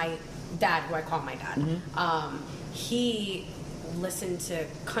was. My dad, who I call my dad, he listened to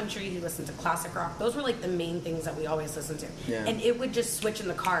country, he listened to classic rock. Those were like the main things that we always listened to. And it would just switch in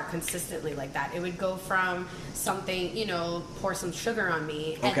the car consistently like that. It would go from something, Pour Some Sugar on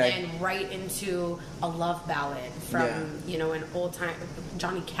Me, and then right into a love ballad from, an old time,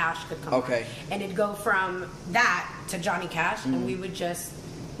 Johnny Cash could come on. And it'd go from that to Johnny Cash, and we were just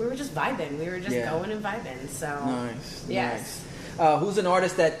vibing. We were just going and vibing. So nice. Who's an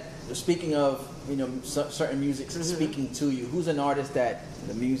artist that, speaking of certain music speaking to you, who's an artist that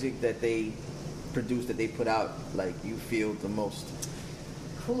the music that they produce, that they put out, like you feel the most?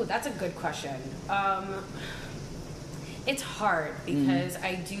 Ooh, that's a good question. It's hard because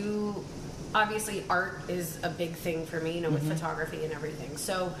I do, obviously art is a big thing for me, with photography and everything.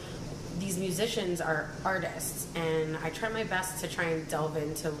 So these musicians are artists, and I try my best to try and delve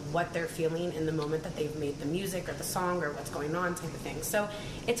into what they're feeling in the moment that they've made the music or the song or what's going on type of thing. So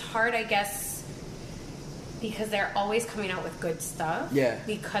it's hard, I guess, because they're always coming out with good stuff. Yeah.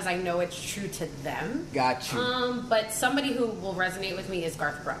 Because I know it's true to them. Got you. But somebody who will resonate with me is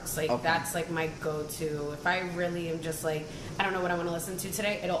Garth Brooks. Like that's like my go-to. If I really am just like, I don't know what I want to listen to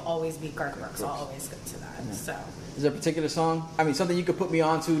today, it'll always be Garth Brooks. I'll always go to that. Yeah. So. Is there a particular song? I mean, something you could put me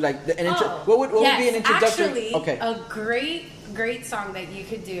on to, like an intro. What would be an introductory? Actually, a great song that you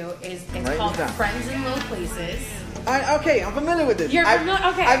could do is it's called "Friends in Low Places." Okay, I'm familiar with this. You're familiar?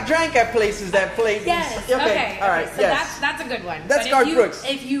 Okay. I've drank at places that play. Yes. Okay. All right. So yes. that's a good one. That's But Garth Brooks.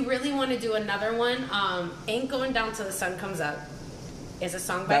 If you really want to do another one, "Ain't Going Down Till the Sun Comes Up" is a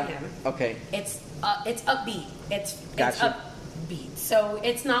song by him. Okay. It's upbeat. It's Gotcha. upbeat. So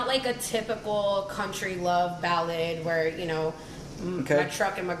it's not like a typical country love ballad where my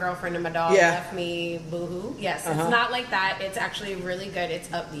truck and my girlfriend and my dog left me, boo-hoo. Yes, it's not like that. It's actually really good. It's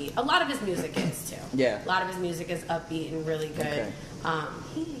upbeat. A lot of his music is, too. Yeah. A lot of his music is upbeat and really good. Okay.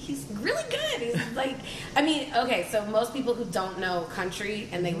 He's really good. He's like, okay, so most people who don't know country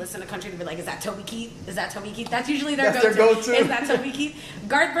and they listen to country, they'll be like, is that Toby Keith? Is that Toby Keith? That's usually their go-to. Is that Toby Keith?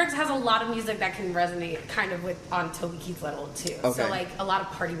 Garth Brooks has a lot of music that can resonate kind of on Toby Keith's level, too. Okay. So, like, a lot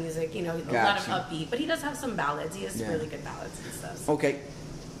of party music, a lot of upbeat. But he does have some ballads. He has really good ballads and stuff. Okay.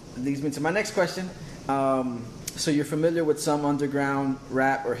 Leads me to my next question. So you're familiar with some underground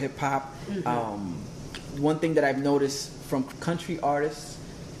rap or hip-hop. Mm-hmm. One thing that I've noticed from country artists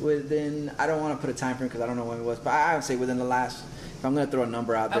within, I don't want to put a time frame because I don't know when it was, but I would say within the last, if I'm going to throw a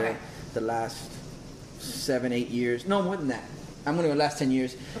number out there, the last 7-8 years, no more than that, I'm going to go last 10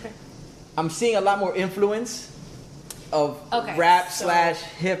 years, I'm seeing a lot more influence of rap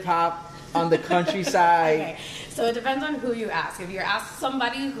 / hip-hop on the countryside. Okay, so it depends on who you ask. If you ask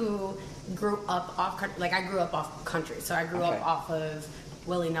somebody who grew up off country, like I grew up off country, so I grew up off of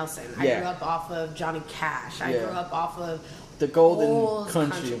Willie Nelson. I grew up off of Johnny Cash. I grew up off of the golden old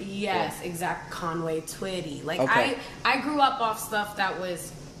country. Yes, exact. Conway Twitty. Like I grew up off stuff that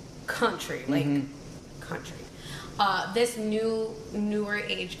was country, like country. This newer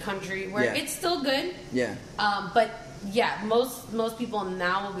age country where it's still good. Yeah. But yeah, most people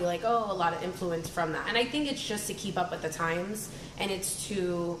now will be like, oh, a lot of influence from that, and I think it's just to keep up with the times, and it's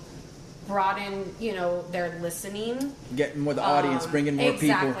to broaden, their listening. Get more the audience, bring in more people.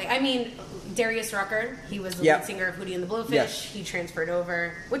 Exactly. I mean, Darius Rucker, he was the lead singer of Hootie and the Blowfish. Yes. He transferred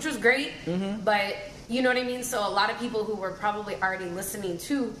over, which was great, but you know what I mean? So a lot of people who were probably already listening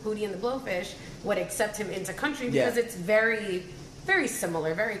to Hootie and the Blowfish would accept him into country because it's very, very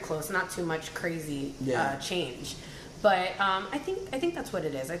similar, very close, not too much crazy change. But I think that's what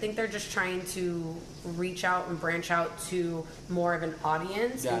it is. I think they're just trying to reach out and branch out to more of an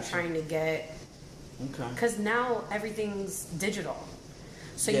audience and trying to get... Because now everything's digital.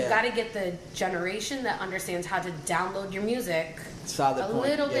 So you've got to get the generation that understands how to download your music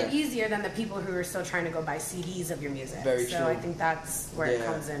little bit easier than the people who are still trying to go buy CDs of your music. Very true. So I think that's where it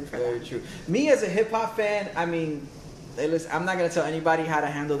comes in for Very true. Me as a hip-hop fan, I mean... Hey, listen, I'm not going to tell anybody how to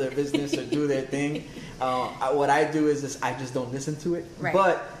handle their business or do their thing. What I do is I just don't listen to it. Right.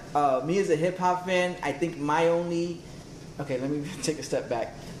 But me as a hip-hop fan, I think my only... Okay, let me take a step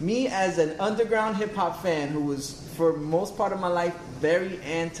back. Me as an underground hip-hop fan who was, for most part of my life, very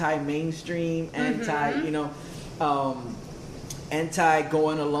anti-mainstream, anti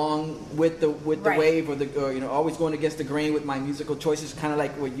going along with the wave or always going against the grain with my musical choices, kind of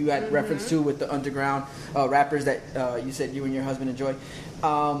like what you had reference to with the underground rappers that you said you and your husband enjoy.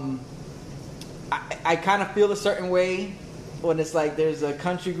 I kind of feel a certain way when it's like there's a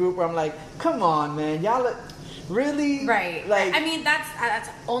country group where I'm like, come on, man, y'all really? Right. Like, I mean, that's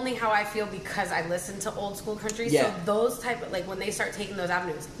only how I feel because I listen to old school country. Yeah. So those type of, like, when they start taking those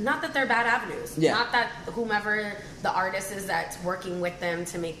avenues, not that they're bad avenues. Yeah. Not that whomever the artist is that's working with them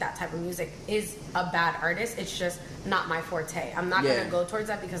to make that type of music is a bad artist. It's just not my forte. I'm not going to go towards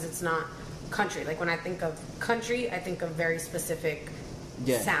that because it's not country. Like, when I think of country, I think of very specific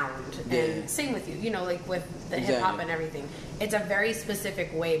sound. And same with you. Like with the hip hop and everything. It's a very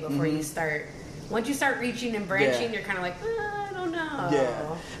specific way before you start... Once you start reaching and branching, you're kind of like, I don't know.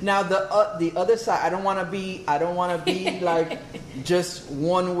 Yeah. Now the other side, I don't want to be like just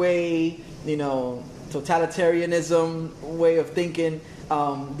one way, totalitarianism way of thinking.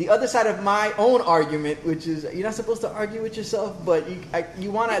 The other side of my own argument, which is you're not supposed to argue with yourself, but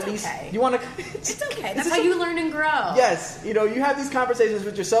you want to at least you want to. It's okay. That's how you learn and grow. Yes, you have these conversations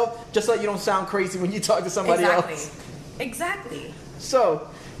with yourself, just so you don't sound crazy when you talk to somebody else. Exactly. So,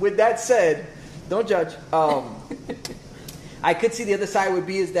 with that said. Don't judge. I could see the other side would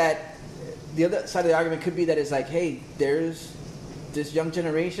be is that the other side of the argument could be that it's like, hey, there's this young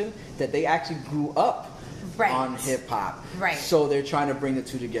generation that they actually grew up on hip hop. Right. So they're trying to bring the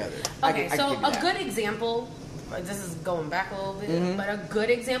two together. Okay, so a good example, this is going back a little bit, but a good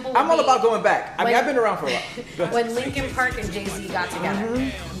example would I'm all about going back. I mean, I've been around for a while. When Linkin Park and Jay-Z got together.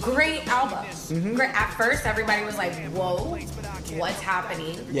 Great album. Great. At first, everybody was like, whoa, what's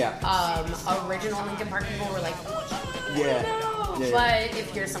happening? Yeah. Original Linkin Park people were like, no. But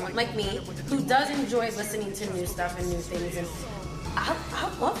if you're someone like me who does enjoy listening to new stuff and new things, and I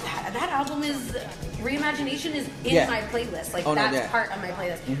love that. that album is Reimagination is in Yeah. my playlist. Like Oh, no, that's yeah. part of my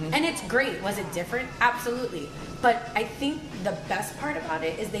playlist, and it's great. Was it different? Absolutely. But I think the best part about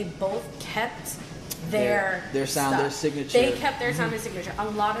it is they both kept their sound, stuff. their signature. They kept their sound and signature. A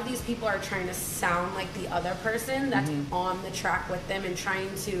lot of these people are trying to sound like the other person that's on the track with them and trying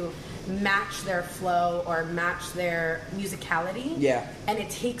to match their flow or match their musicality. Yeah. And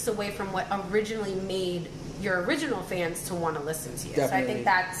it takes away from what originally made your original fans to want to listen to you. So I Definitely. think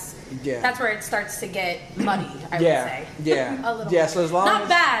that's Yeah. that's where it starts to get muddied, I would Yeah, say. yeah, a little yeah. muddy. So as long not as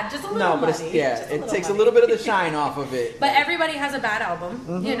bad, just a little no, but muddy. it's, yeah, Just a it takes a muddy. little bit of the shine off of it. But everybody has a bad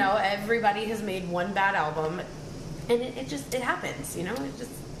album. You know, everybody has made one bad album, and it happens. You know,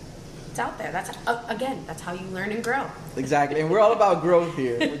 it's out there. That's again, that's how you learn and grow. Exactly, and we're all about growth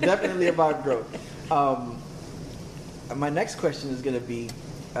here. We're definitely about growth. My next question is going to be,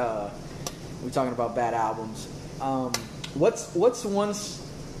 we're talking about bad albums. What's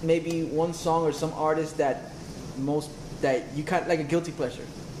maybe one song or some artist that you kind of like a guilty pleasure?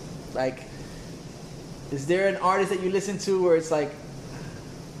 Like, is there an artist that you listen to where it's like,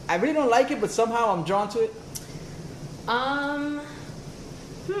 I really don't like it, but somehow I'm drawn to it?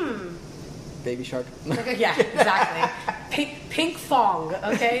 Baby Shark. Yeah, exactly. Pink Fong.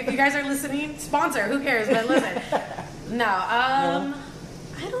 Okay, if you guys are listening, sponsor. Who cares? But listen, no. I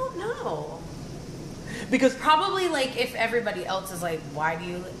don't know. Because Probably like if everybody else is like, why do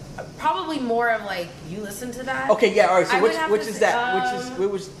you? Probably more of like you listen to that. okay, yeah, all right. So I would have which to is say, that?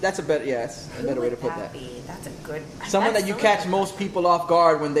 Which that's a better that's a who better way to would put that. be? That's a good. Someone that's that you so catch good. most people off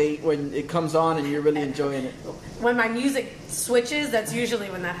guard when it comes on and you're really enjoying it. When my music switches, that's usually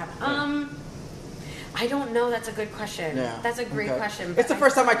when that happens. I don't know. That's a good question. Yeah. That's a great Okay. question. It's the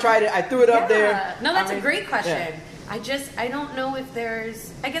first time I tried it. I threw it up there. No, that's I mean, a great question. yeah. I don't know if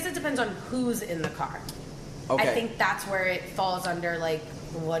there's. I guess it depends on who's in the car. Okay. I think that's where it falls under like,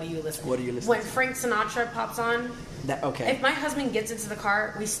 what do you listen? What do you listen when to? Frank Sinatra pops on? Okay. If my husband gets into the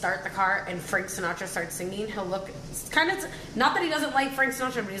car, we start the car, and Frank Sinatra starts singing, he'll look kind of not that he doesn't like Frank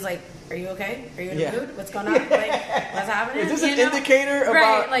Sinatra, but he's like, "Are you okay? Are you in Yeah. a mood? What's going on? Like, what's happening?" Is this an You know? indicator about?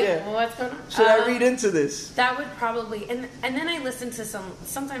 Right? Like, yeah. what's going on? Should I read into this? That would probably and then I listen to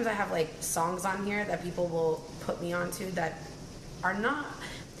sometimes I have like songs on here that people will put me onto that are not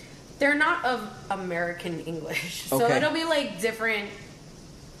they're not of American English. So Okay. it'll be like different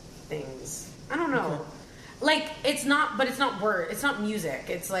things. I don't know. Like it's not music.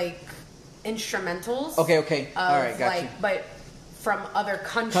 It's like instrumentals. Okay. Of All right, got like you. but from other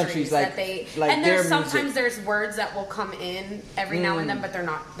countries like- that they like and there's their music. sometimes there's words that will come in every now and then, but they're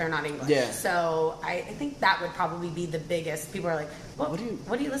not English. Yeah. So I think that would probably be the biggest. People are like, What do you-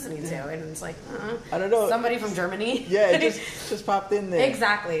 what are you listening to? And it's like, I don't know. somebody from Germany. Yeah, it just popped in there.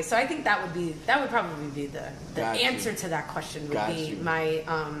 Exactly. So I think that would probably be the Got you. answer to that question would Got be you. my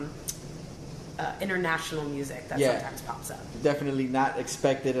international music that Yeah. sometimes pops up. Definitely not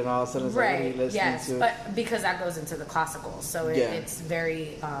expected, and all of a sudden it's like, what are you Right. listening Yes, to? but because that goes into the classical, so Yeah. it's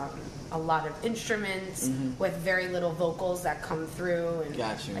very a lot of instruments with very little vocals that come through and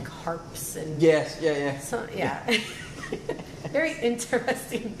Got you. like harps and Yes, yeah. so yeah, very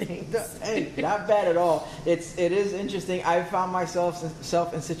interesting things. Hey, not bad at all. It is interesting. I've found myself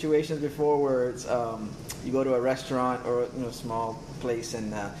in situations before where it's you go to a restaurant or small place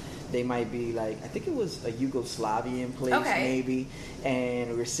and they might be like, I think it was a Yugoslavian place Okay. maybe,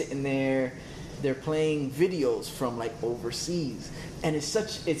 and we're sitting there. They're playing videos from like overseas, and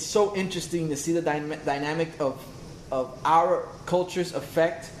it's so interesting to see the dynamic of our culture's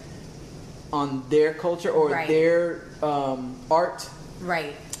effect on their culture or Right. their art.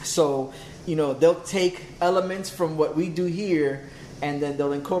 Right. So, they'll take elements from what we do here and then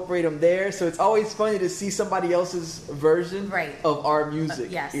they'll incorporate them there. So it's always funny to see somebody else's version Right. of our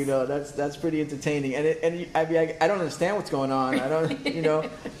music. Yes. That's pretty entertaining. I don't understand what's going on. I don't,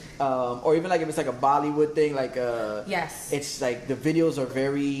 or even like if it's like a Bollywood thing, like Yes. it's like the videos are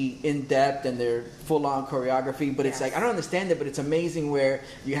very in depth and they're full on choreography. But it's Yes. like I don't understand it, but it's amazing where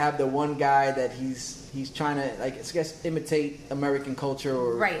you have the one guy that he's trying to like I guess imitate American culture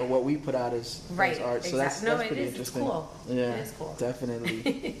or what we put out as art. So that's pretty interesting. It's cool. Yeah, It is cool.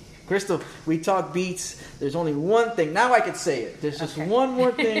 definitely. Crystal, we talk beats. There's only one thing. Now I can say it. There's just Okay. one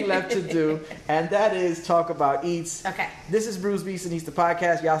more thing left to do, and that is talk about eats. Okay. This is Bruce Beats and Eats the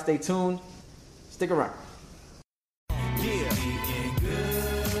podcast. Y'all stay tuned. Stick around. Yeah. Eating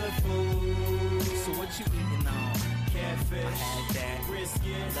good food. So what you eating on? Catfish. I had that.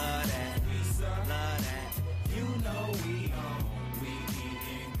 Brisket. Love that. Pizza. Love that. You know we on. We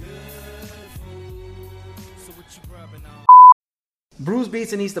eating good food. So what you rubbing on? Bruce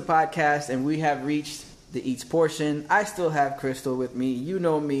Beats and Eats the podcast, and we have reached the Eats portion. I still have Crystal with me. You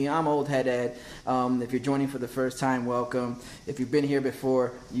know me. I'm Old Head Ed. If you're joining for the first time, welcome. If you've been here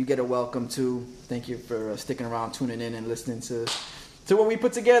before, you get a welcome too. Thank you for sticking around, tuning in, and listening to what we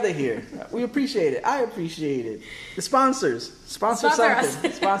put together here. We appreciate it. I appreciate it. The sponsors. Sponsor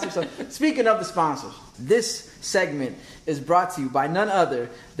something. Sponsor something. Speaking of the sponsors, this segment is brought to you by none other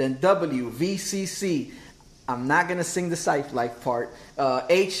than WVCC. I'm not going to sing the Sife Life part.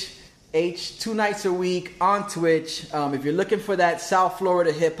 H 2 nights a week on Twitch. If you're looking for that South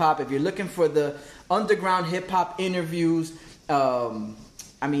Florida hip hop, if you're looking for the underground hip hop interviews,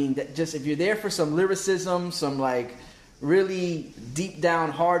 if you're there for some lyricism, some like really deep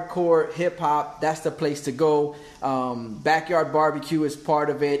down hardcore hip hop, that's the place to go. Backyard Barbecue is part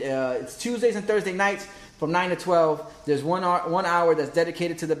of it. It's Tuesdays and Thursday nights from 9 to 12. There's 1 hour that's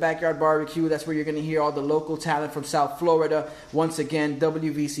dedicated to the Backyard Barbecue. That's where you're going to hear all the local talent from South Florida. Once again,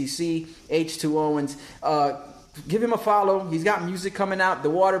 WVCC, H2 Owens. Give him a follow. He's got music coming out.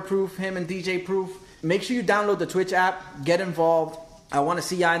 The Waterproof, him and DJ Proof. Make sure you download the Twitch app. Get involved. I want to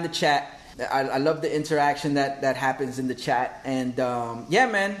see y'all in the chat. I love the interaction that happens in the chat. And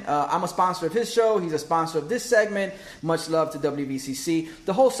I'm a sponsor of his show. He's a sponsor of this segment. Much love to WVCC.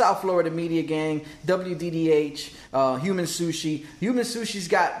 The whole South Florida media gang, WDDH, Human Sushi. Human Sushi's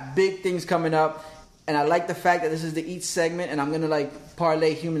got big things coming up. And I like the fact that this is the Eat segment. And I'm going to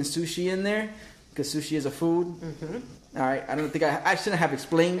parlay Human Sushi in there. Because sushi is a food. Mm-hmm. All right. I don't think I shouldn't have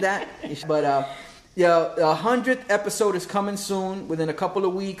explained that. But the 100th episode is coming soon, within a couple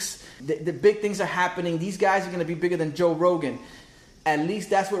of weeks. The big things are happening. These guys are going to be bigger than Joe Rogan. At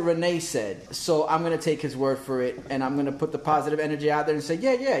least that's what Renee said. So I'm going to take his word for it, and I'm going to put the positive energy out there and say,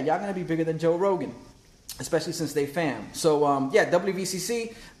 yeah, y'all going to be bigger than Joe Rogan, especially since they fam. So,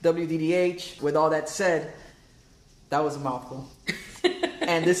 WVCC, WDDH. With all that said, that was a mouthful.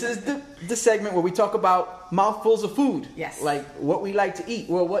 And this is the segment where we talk about mouthfuls of food. Yes. Like what we like to eat.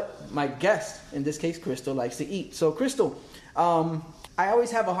 Well, what my guest, in this case Crystal, likes to eat. So Crystal, I always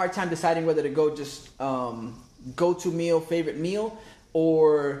have a hard time deciding whether to go just go-to meal, favorite meal,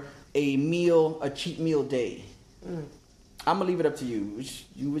 or a cheat meal day. I'm gonna leave it up to you.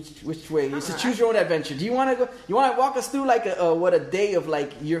 Which way? You should choose your own adventure. Do you want to go? You want to walk us through what a day of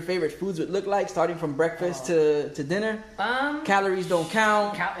your favorite foods would look like, starting from breakfast to dinner? Calories don't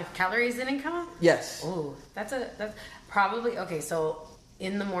count. If calories didn't count? Yes. Oh, that's probably okay. So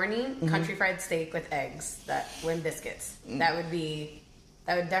in the morning, country fried steak with eggs with biscuits. That would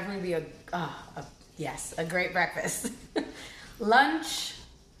definitely be a great breakfast. Lunch,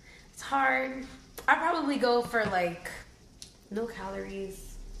 it's hard. I'd probably go for no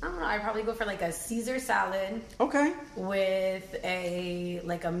calories. I don't know. I'd probably go for a Caesar salad. Okay. With a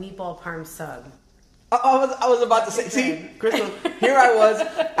meatball parm sub. I was about to say, see, Crystal, here I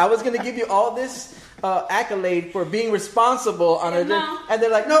was going to give you all this accolade for being responsible on it. And they're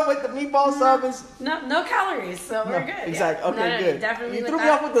like, no, wait, the meatball sub is... No calories, so we're good. Exactly. Yeah. Okay, good. Definitely you threw me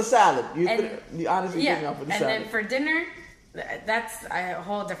off with the salad. You honestly threw me off with the salad. And then for dinner, that's a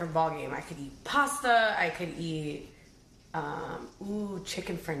whole different ballgame. I could eat pasta. I could eat...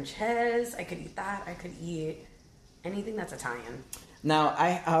 chicken franchise. I could eat that. I could eat anything that's Italian. Now,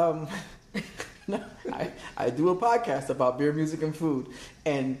 I do a podcast about beer, music, and food,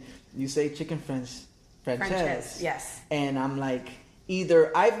 and you say chicken franchise. Yes. And I'm like,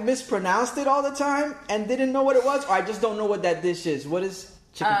 either I've mispronounced it all the time and didn't know what it was, or I just don't know what that dish is. What is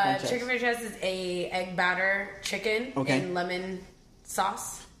chicken franchise? Chicken franchise is a egg batter chicken in lemon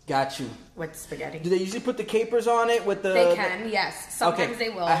sauce. Got you. With spaghetti. Do they usually put the capers on it with the... They can, yes. Sometimes they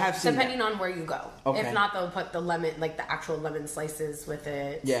will. I have seen depending on where you go. Okay. If not, they'll put the lemon, the actual lemon slices with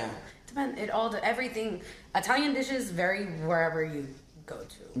it. Yeah. Everything. Italian dishes vary wherever you go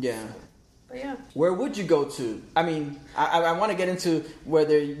to. Yeah. So, but yeah. Where would you go to? I mean, I want to get into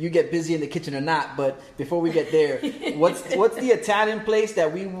whether you get busy in the kitchen or not, but before we get there, what's the Italian place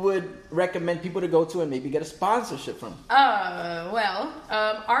that we would recommend people to go to and maybe get a sponsorship from?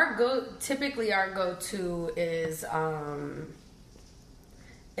 Our go-to is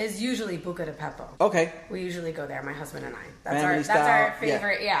usually Buca di Beppo. Okay. We usually go there, my husband and I. That's our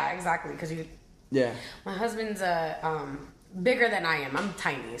favorite. Yeah, exactly. Because yeah. My husband's bigger than I am. I'm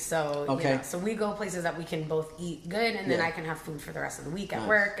tiny, so okay. So we go places that we can both eat good, and then I can have food for the rest of the week at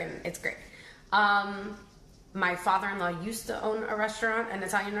work, and it's great. My father-in-law used to own a restaurant, an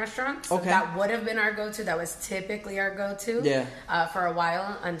Italian restaurant, so that would have been our go-to. That was typically our go-to for a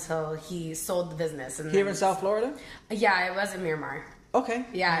while until he sold the business. And here in South Florida? Yeah, it was in Miramar. Okay.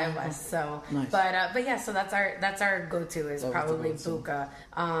 Yeah, it was. So, nice. But yeah, so that's our go-to is probably Buca.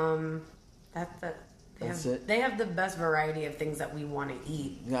 They have the best variety of things that we want to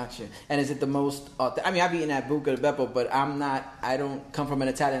eat. Gotcha. And is it the most? I mean, I've eaten at Buca di Beppo, but I don't come from an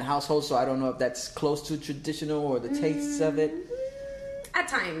Italian household, so I don't know if that's close to traditional or the tastes of it. At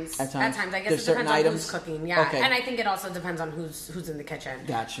times. I guess There's it depends on items? who's cooking. Yeah, Okay. and I think it also depends on who's in the kitchen.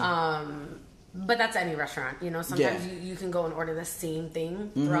 Gotcha. But that's any restaurant. Sometimes you can go and order the same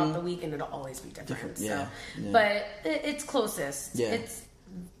thing throughout the week, and it'll always be different. Yeah. But it's closest. Yeah. It's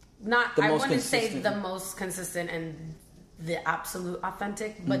not. The I most wouldn't say consistent. the most consistent and the absolute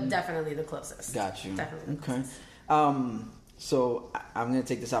authentic, but definitely the closest. Got you. Definitely. the Okay. closest. So I'm going to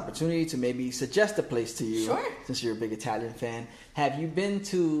take this opportunity to maybe suggest a place to you. Sure. Since you're a big Italian fan. Have you been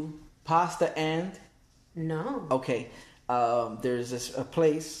to Pasta and? No. Okay. There's a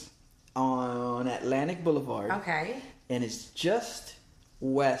place on Atlantic Boulevard. Okay. And it's just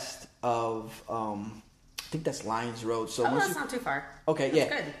west of, I think that's Lyons Road. So once That's not too far. Okay, That's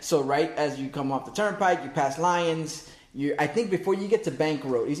yeah. good. So right as you come off the turnpike, you pass Lyons. I think before you get to Bank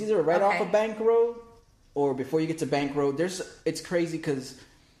Road, it's either right off Okay. of Bank Road or before you get to Bank Road. It's crazy because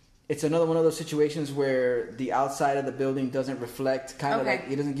it's another one of those situations where the outside of the building doesn't reflect, kind of Okay. like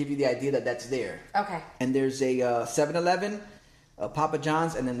it doesn't give you the idea that that's there. Okay. And there's a 7-Eleven, a Papa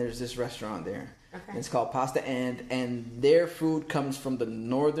John's, and then there's this restaurant there. Okay. And it's called Pasta and their food comes from the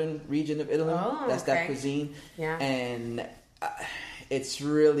northern region of Italy. Oh, That's okay. that cuisine. Yeah. And it's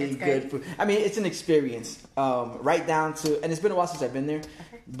really It's good good. food. I mean, it's an experience. Right down to, and it's been a while since I've been there,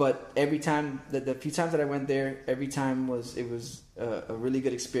 but every time, the few times that I went there, every time was a really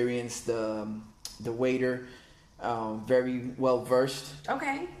good experience. The waiter, very well versed,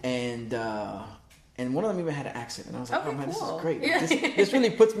 Okay. and one of them even had an accent, and I was like, Okay, "Oh man, cool. this is great! Yeah. This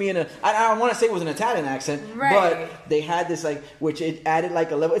really puts me in a." I don't want to say it was an Italian accent, Right. but they had this which it added like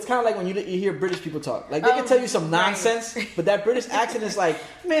a level. It's kind of like when you hear British people talk, like they can tell you some right. nonsense, but that British accent is like,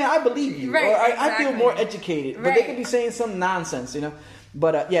 "Man, I believe you," Right, or I feel exactly. more educated, but they Right. could be saying some nonsense,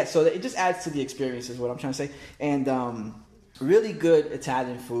 But yeah, so it just adds to the experience, is what I'm trying to say, and really good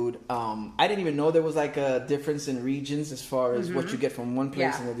Italian food. I didn't even know there was like a difference in regions as far as what you get from one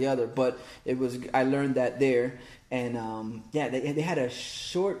place Yeah. and the other, but I learned that there, and they had a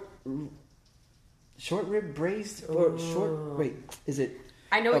short rib braised or is it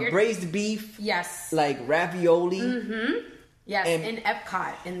I know what you're. braised beef, Yes. like ravioli? Yes, And- in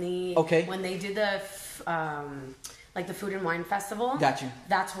Epcot, when they do the like the Food and Wine Festival. Got you.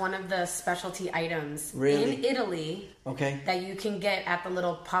 That's one of the specialty items Really? in Italy. Okay. That you can get at the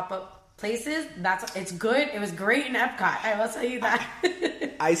little pop-up places. It's good. It was great in Epcot. I will tell you that.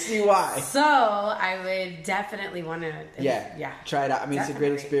 I see why. So I would definitely want to. Yeah. Try it out. I mean, it's a great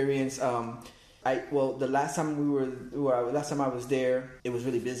Definitely. experience. The last time last time I was there, it was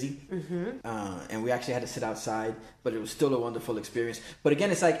really busy, and we actually had to sit outside, but it was still a wonderful experience. But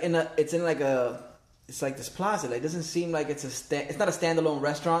again, it's like it's like this plaza. Like, it doesn't seem like it's not a standalone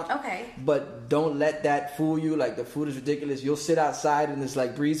restaurant. Okay. But don't let that fool you. Like, the food is ridiculous. You'll sit outside in this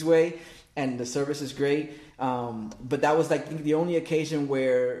like breezeway, and the service is great. But that was like the only occasion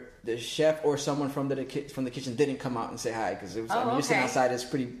where the chef or someone from the kitchen didn't come out and say hi, because it was. I mean, you're sitting okay. outside. It's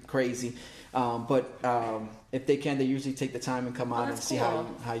pretty crazy. But if they can, they usually take the time and come out and that's see cool.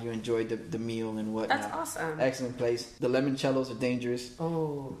 how you enjoyed the meal and whatnot. That's awesome. Excellent place. The limoncellos are dangerous.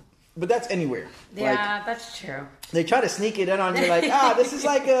 Oh. But that's anywhere. Yeah, Like, that's true. they try to sneak it in on you, like, this is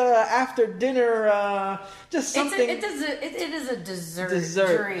like after dinner, just something. It is a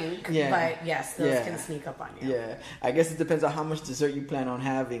dessert drink, Yeah. but yes, those Yeah. can sneak up on you. Yeah, I guess it depends on how much dessert you plan on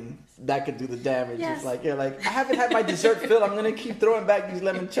having. That could do the damage. Yes. It's like, you're like, I haven't had my dessert fill. I'm gonna keep throwing back these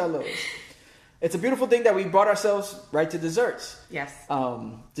limoncellos. It's a beautiful thing that we brought ourselves right to desserts. Yes.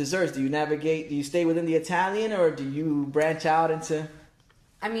 Desserts. Do you stay within the Italian, or do you branch out into?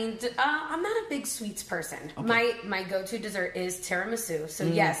 I mean, I'm not a big sweets person. Okay. My go-to dessert is tiramisu. So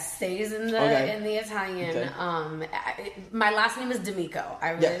yes, stays in the Italian. Okay. My last name is D'Amico.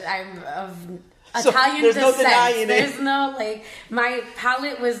 I'm of So Italian there's no descent. denying it. There's no my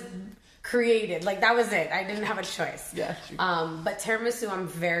palate was created. Like, that was it. I didn't have a choice. Yeah. But tiramisu, I'm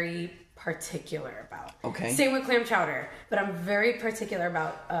very particular about. Okay. Same with clam chowder, but I'm very particular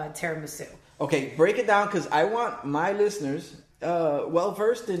about tiramisu. Okay, break it down, because I want my listeners well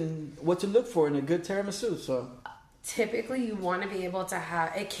versed in what to look for in a good tiramisu. So typically you want to be able to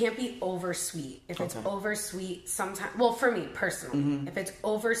have, it can't be over sweet. If it's over sweet, sometimes, well, for me personally, if it's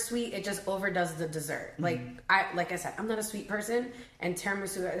over sweet, it just overdoes the dessert. Like I said, I'm not a sweet person, and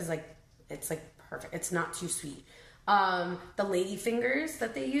tiramisu is it's perfect. It's not too sweet. The lady fingers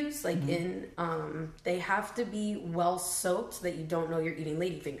that they use, they have to be well soaked so that you don't know you're eating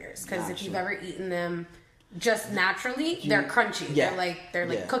lady fingers. Because if you've ever eaten them just naturally, they're crunchy. Yeah. They're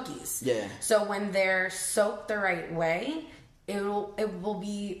like cookies. Yeah. So when they're soaked the right way, it will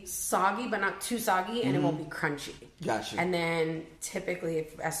be soggy, but not too soggy, and it won't be crunchy. Gotcha. And then typically,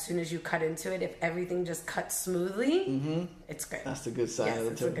 as soon as you cut into it, if everything just cuts smoothly, it's good. That's the good side Yes, of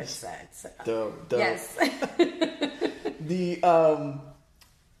the it's a turkey. good side. So. Dope. Yes.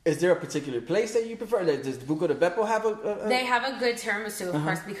 Is there a particular place that you prefer? Like, does Buco de Beppo have a They have a good tiramisu, of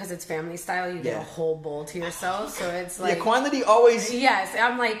course, because it's family style. You get a whole bowl to yourself, so it's like quantity always. Yes,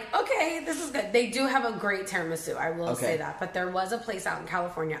 I'm like, okay, this is good. They do have a great tiramisu, I will say that. But there was a place out in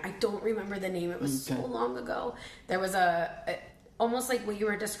California. I don't remember the name. It was so long ago. There was a almost like what you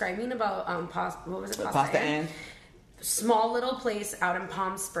were describing about what was it? Pasta and Small little place out in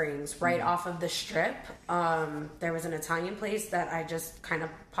Palm Springs, right off of the Strip. There was an Italian place that I just kind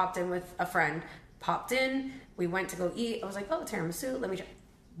of popped in with a friend. Popped in, we went to go eat. I was like, oh, tiramisu, let me try.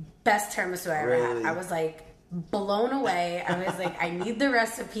 Best tiramisu I ever had. I was like blown away. I was like, I need the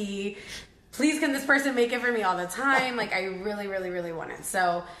recipe. Please, can this person make it for me all the time? Like, I really, really, really want it.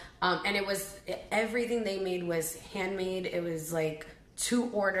 So, and it was, everything they made was handmade. It was like to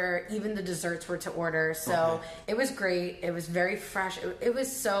order. Even the desserts were to order. So it was great. It was very fresh. It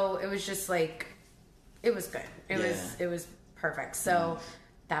was just like, it was good. It was perfect. So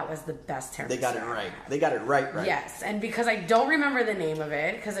that was the best tiramisu. They got it right. They got it right. Yes, and because I don't remember the name of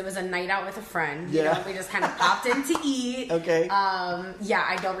it, because it was a night out with a friend. Yeah. You know, we just kind of popped in to eat. Okay. Yeah,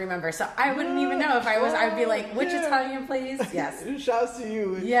 I don't remember. So I wouldn't even know if I'd be like, which Italian place? Yes. Shouts to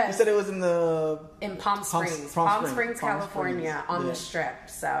you. Yes. You said it was in Palm Springs. Palm Springs, Springs. California, on the Strip.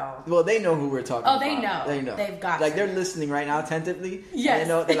 So. Well, they know who we're talking about. They know. They know. They've got like to. they're listening right now attentively. Yes. They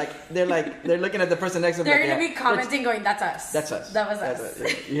know they're looking at the person next to them. They're like, going to be commenting going, that's us. That's us. That was That's us.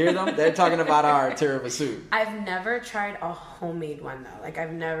 us. You hear them? They're talking about our tiramisu. I've never tried a homemade one though. Like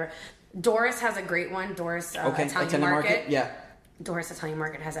Doris has a great one. Doris Italian Market. Yeah. Doris Italian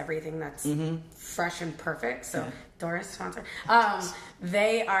Market has everything that's fresh and perfect. So Doris sponsor.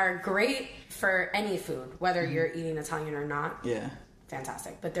 They are great for any food, whether you're eating Italian or not. Yeah.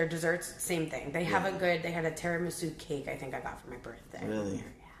 Fantastic. But their desserts, same thing. They have they had a tiramisu cake I think I got for my birthday. Really? Yeah.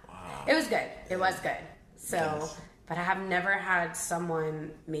 Wow. It was good. It was good. So, but I have never had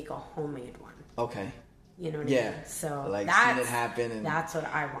someone make a homemade one. Okay. You know what I mean? So like that's, seen it happen. And that's what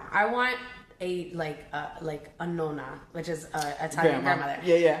I want. I want a nonna, which is a Italian grandmother.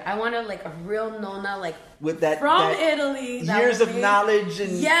 Yeah, yeah. I want a real nonna, like with that from that Italy. Years of knowledge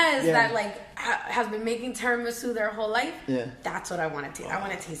and that has been making tiramisu their whole life. Yeah. That's what I want to taste. I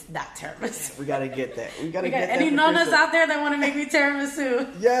want to taste that tiramisu. We gotta get that. We gotta get any that. nonnas out there that want to make me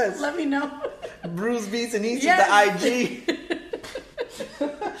tiramisu? Yes. Let me know. Bruce Beats and Eats Yes. is the IG.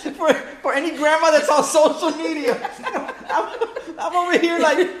 for any grandma that's on social media. I'm over here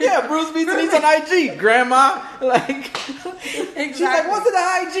like, Bruce Beats and Eats on IG. Grandma, Exactly. she's like, what's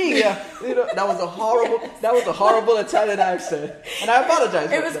the IG? Yeah. That was a horrible Italian accent. And I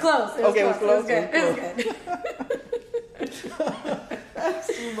apologize. It was close. It was close. It was good. That's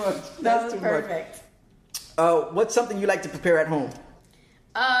too much. That was perfect. What's something you like to prepare at home?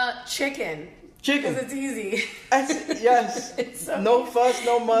 Chicken. Chicken. Because it's easy. Yes. It's so no easy. fuss,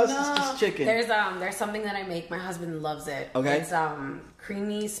 no muss. It's just chicken. There's something that I make. My husband loves it. Okay. It's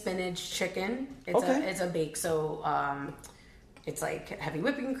creamy spinach chicken. It's a bake. So it's like heavy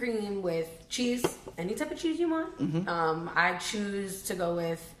whipping cream with cheese, any type of cheese you want. Mm-hmm. I choose to go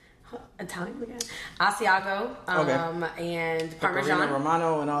with Italian again, Asiago, and Parmesan, Pecorino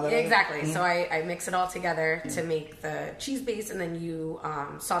Romano, and all that. Exactly. Mm-hmm. So I mix it all together to make the cheese base, and then you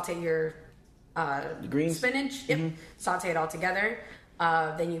saute your greens, spinach. Yep. Saute it all together.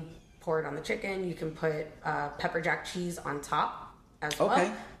 Then you pour it on the chicken. You can put pepper jack cheese on top as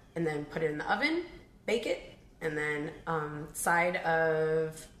well, and then put it in the oven, bake it, and then side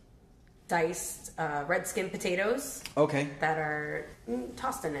of diced red skin potatoes. That are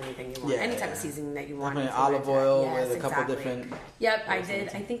tossed in anything you want. Any type of seasoning that you want. Olive oil with a couple different. Yep, I did.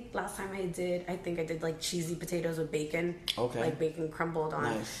 I think last time I did like cheesy potatoes with bacon. Like bacon crumbled on.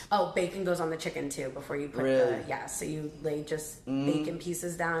 Nice. Oh, bacon goes on the chicken too before you put so you lay just bacon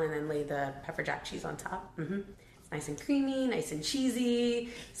pieces down and then lay the pepper jack cheese on top. It's nice and creamy, nice and cheesy,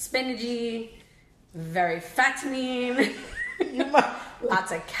 spinachy, very fattening.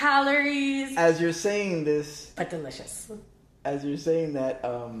 Lots of calories. As you're saying this, but delicious. As you're saying that,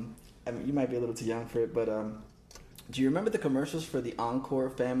 I mean, you might be a little too young for it, but do you remember the commercials for the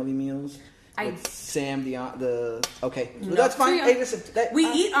Encore family meals? With Sam the okay, no, that's fine. Hey, listen, we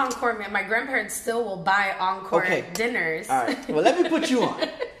eat Encore. My grandparents still will buy Encore dinners. All right. Well, let me put you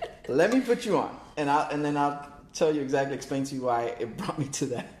on. And then I'll tell you exactly, explain to you why it brought me to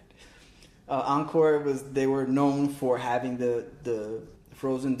that. Encore they were known for having the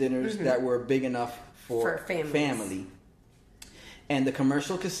frozen dinners that were big enough for families. family. And the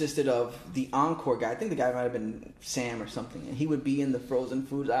commercial consisted of the Encore guy. I think the guy might have been Sam or something. And he would be in the frozen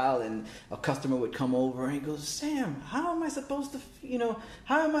foods aisle, and a customer would come over and he goes, "Sam, how am I supposed to,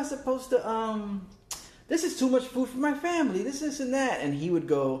 this is too much food for my family. This and that." And he would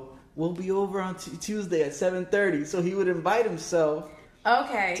go, "We'll be over on Tuesday at 7:30. So he would invite himself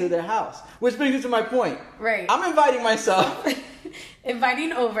to their house. Which brings me to my point. Right. I'm inviting myself.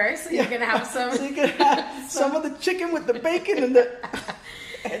 Inviting over, so you're gonna have some. So you can have some of the chicken with the bacon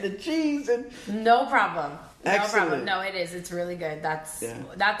and the cheese and. No problem. Excellent. No problem. No, it is. It's really good. That's.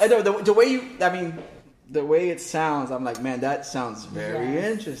 I know the way the way it sounds. I'm like, man, that sounds very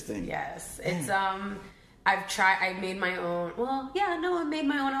interesting. Yes, it's I made my own. Well, yeah, no, I made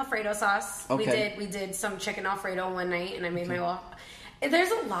my own Alfredo sauce. Okay. We did some chicken Alfredo one night, and I made my own.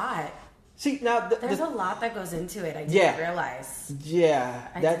 There's a lot. See, now there's a lot that goes into it. I didn't realize. Yeah,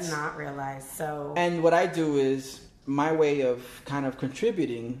 I did not realize. So. And what I do is my way of kind of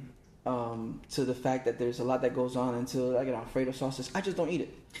contributing to the fact that there's a lot that goes on into like an Alfredo sauce. I just don't eat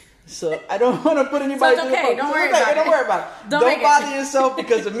it. So I don't want to put anybody. So it's okay. Don't worry about it. Don't worry about it. Don't bother yourself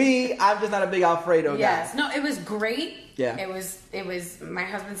because of me. I'm just not a big Alfredo guy. Yes. No, it was great. Yeah. It was. My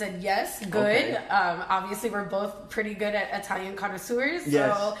husband said yes. Good. Okay. Obviously, we're both pretty good at Italian connoisseurs.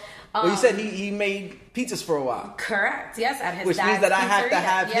 Yes. So. Well, you said he made pizzas for a while. Correct. Yes, at his which dad's means that I have to pizzeria.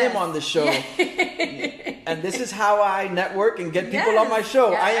 have him on the show. And this is how I network and get people on my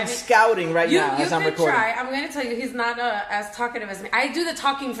show. Yeah, I am scouting right now as I'm recording. Try. I'm going to tell you, he's not as talkative as me. I do the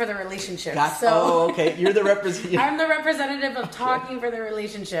talking for the relationship. Okay. You're the representative. I'm the representative of talking for the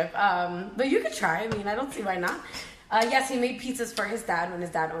relationship. But you could try. I mean, I don't see why not. Yes, he made pizzas for his dad when his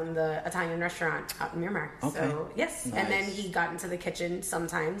dad owned the Italian restaurant out in Miramar. Okay. So, yes. Nice. And then he got into the kitchen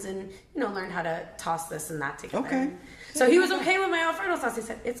sometimes and, learned how to toss this and that together. Okay. So he was okay with my Alfredo sauce. He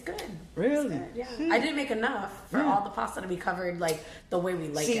said, it's good. Really? It's good. Yeah. I didn't make enough for all the pasta to be covered like the way we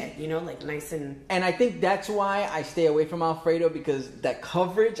like it, like nice and... And I think that's why I stay away from Alfredo, because that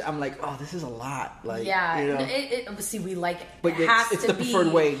coverage, I'm like, oh, this is a lot. Like, See, we like it. But it's the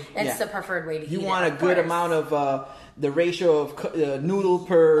preferred way. It's the preferred way to eat it. You want a good amount of... the ratio of noodle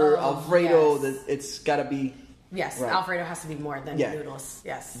per Alfredo, it's got to be... Yes, right. Alfredo has to be more than noodles.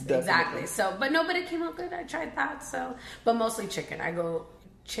 Yes, definitely. Exactly. So, but it came out good. I tried that. So, but mostly chicken. I go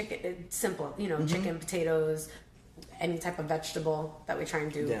chicken. It's simple, chicken, potatoes, any type of vegetable that we try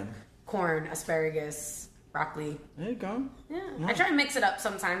and do. Yeah. Corn, asparagus, broccoli. There you go. Yeah. I try and mix it up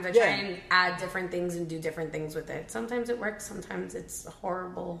sometimes. I try and add different things and do different things with it. Sometimes it works. Sometimes it's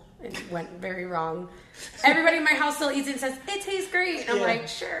horrible. It went very wrong. Everybody in my house still eats it and says, it tastes great. And I'm like,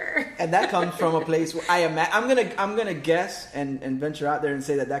 sure. And that comes from a place where I'm gonna guess and venture out there and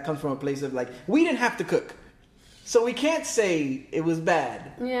say that comes from a place of like, we didn't have to cook. So we can't say it was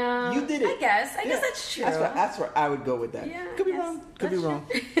bad. Yeah. You did it. I guess that's true. That's where I would go with that. Yeah, Could be wrong. Could be wrong.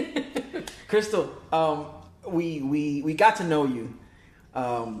 Crystal, we got to know you.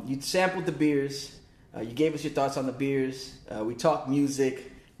 You sampled the beers. You gave us your thoughts on the beers. We talked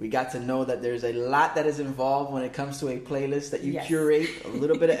music. We got to know that there's a lot that is involved when it comes to a playlist that you curate. A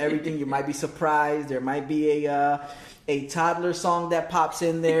little bit of everything. You might be surprised. There might be a toddler song that pops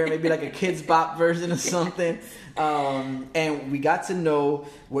in there, maybe like a Kids Bop version of something. And we got to know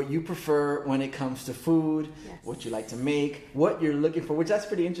what you prefer when it comes to food, what you like to make, what you're looking for, which that's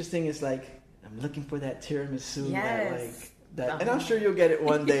pretty interesting. It's like, I'm looking for that tiramisu and I'm sure you'll get it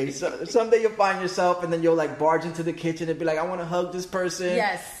one day. So someday you'll find yourself, and then you'll like barge into the kitchen and be like, I want to hug this person.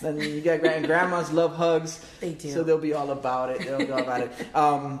 Yes. Then you get grandmas love hugs. They do. So they'll be all about it.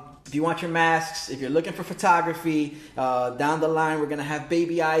 If you want your masks, if you're looking for photography, down the line we're gonna have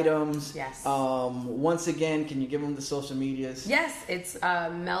baby items. Yes. Once again, can you give them the social medias? Yes, it's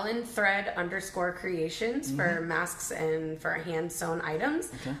melonthread_creations for masks and for hand sewn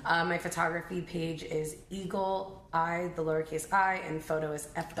items. Okay. My photography page is Eagle I, the lowercase I, and photo is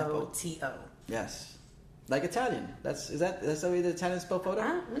FOTO. Yes. Like Italian. That's the way the Italians spell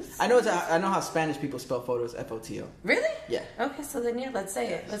photo? I know how Spanish people spell photos, FOTO. Really? Yeah. Okay, so then let's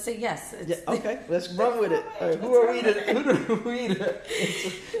say it. Let's say yes. Okay, let's run with it. Right, who are we to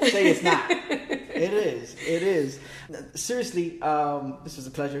say it's not? It is. Seriously, this was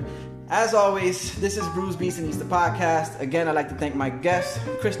a pleasure. As always, this is Bruce Beats and Eats the podcast. Again, I'd like to thank my guest,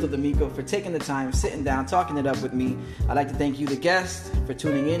 Crystal D'Amico, for taking the time, sitting down, talking it up with me. I'd like to thank you, the guest, for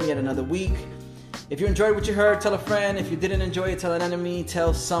tuning in yet another week. If you enjoyed what you heard, tell a friend. If you didn't enjoy it, tell an enemy.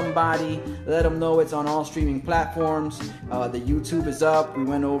 Tell somebody. Let them know it's on all streaming platforms. The YouTube is up. We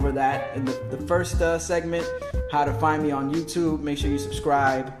went over that in the first segment. How to find me on YouTube. Make sure you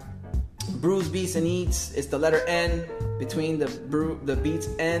subscribe. Brews, Beats, and Eats. It's the letter N between the beats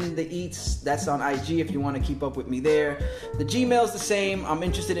and the eats. That's on IG if you want to keep up with me there. The Gmail's the same. I'm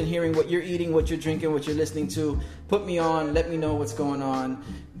interested in hearing what you're eating, what you're drinking, what you're listening to. Put me on. Let me know what's going on.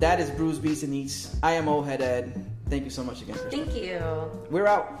 That is Brews, Beats, and Eats. I am Old Head Ed. Thank you so much again, Krista. Thank you. We're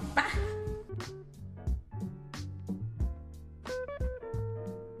out. Bye.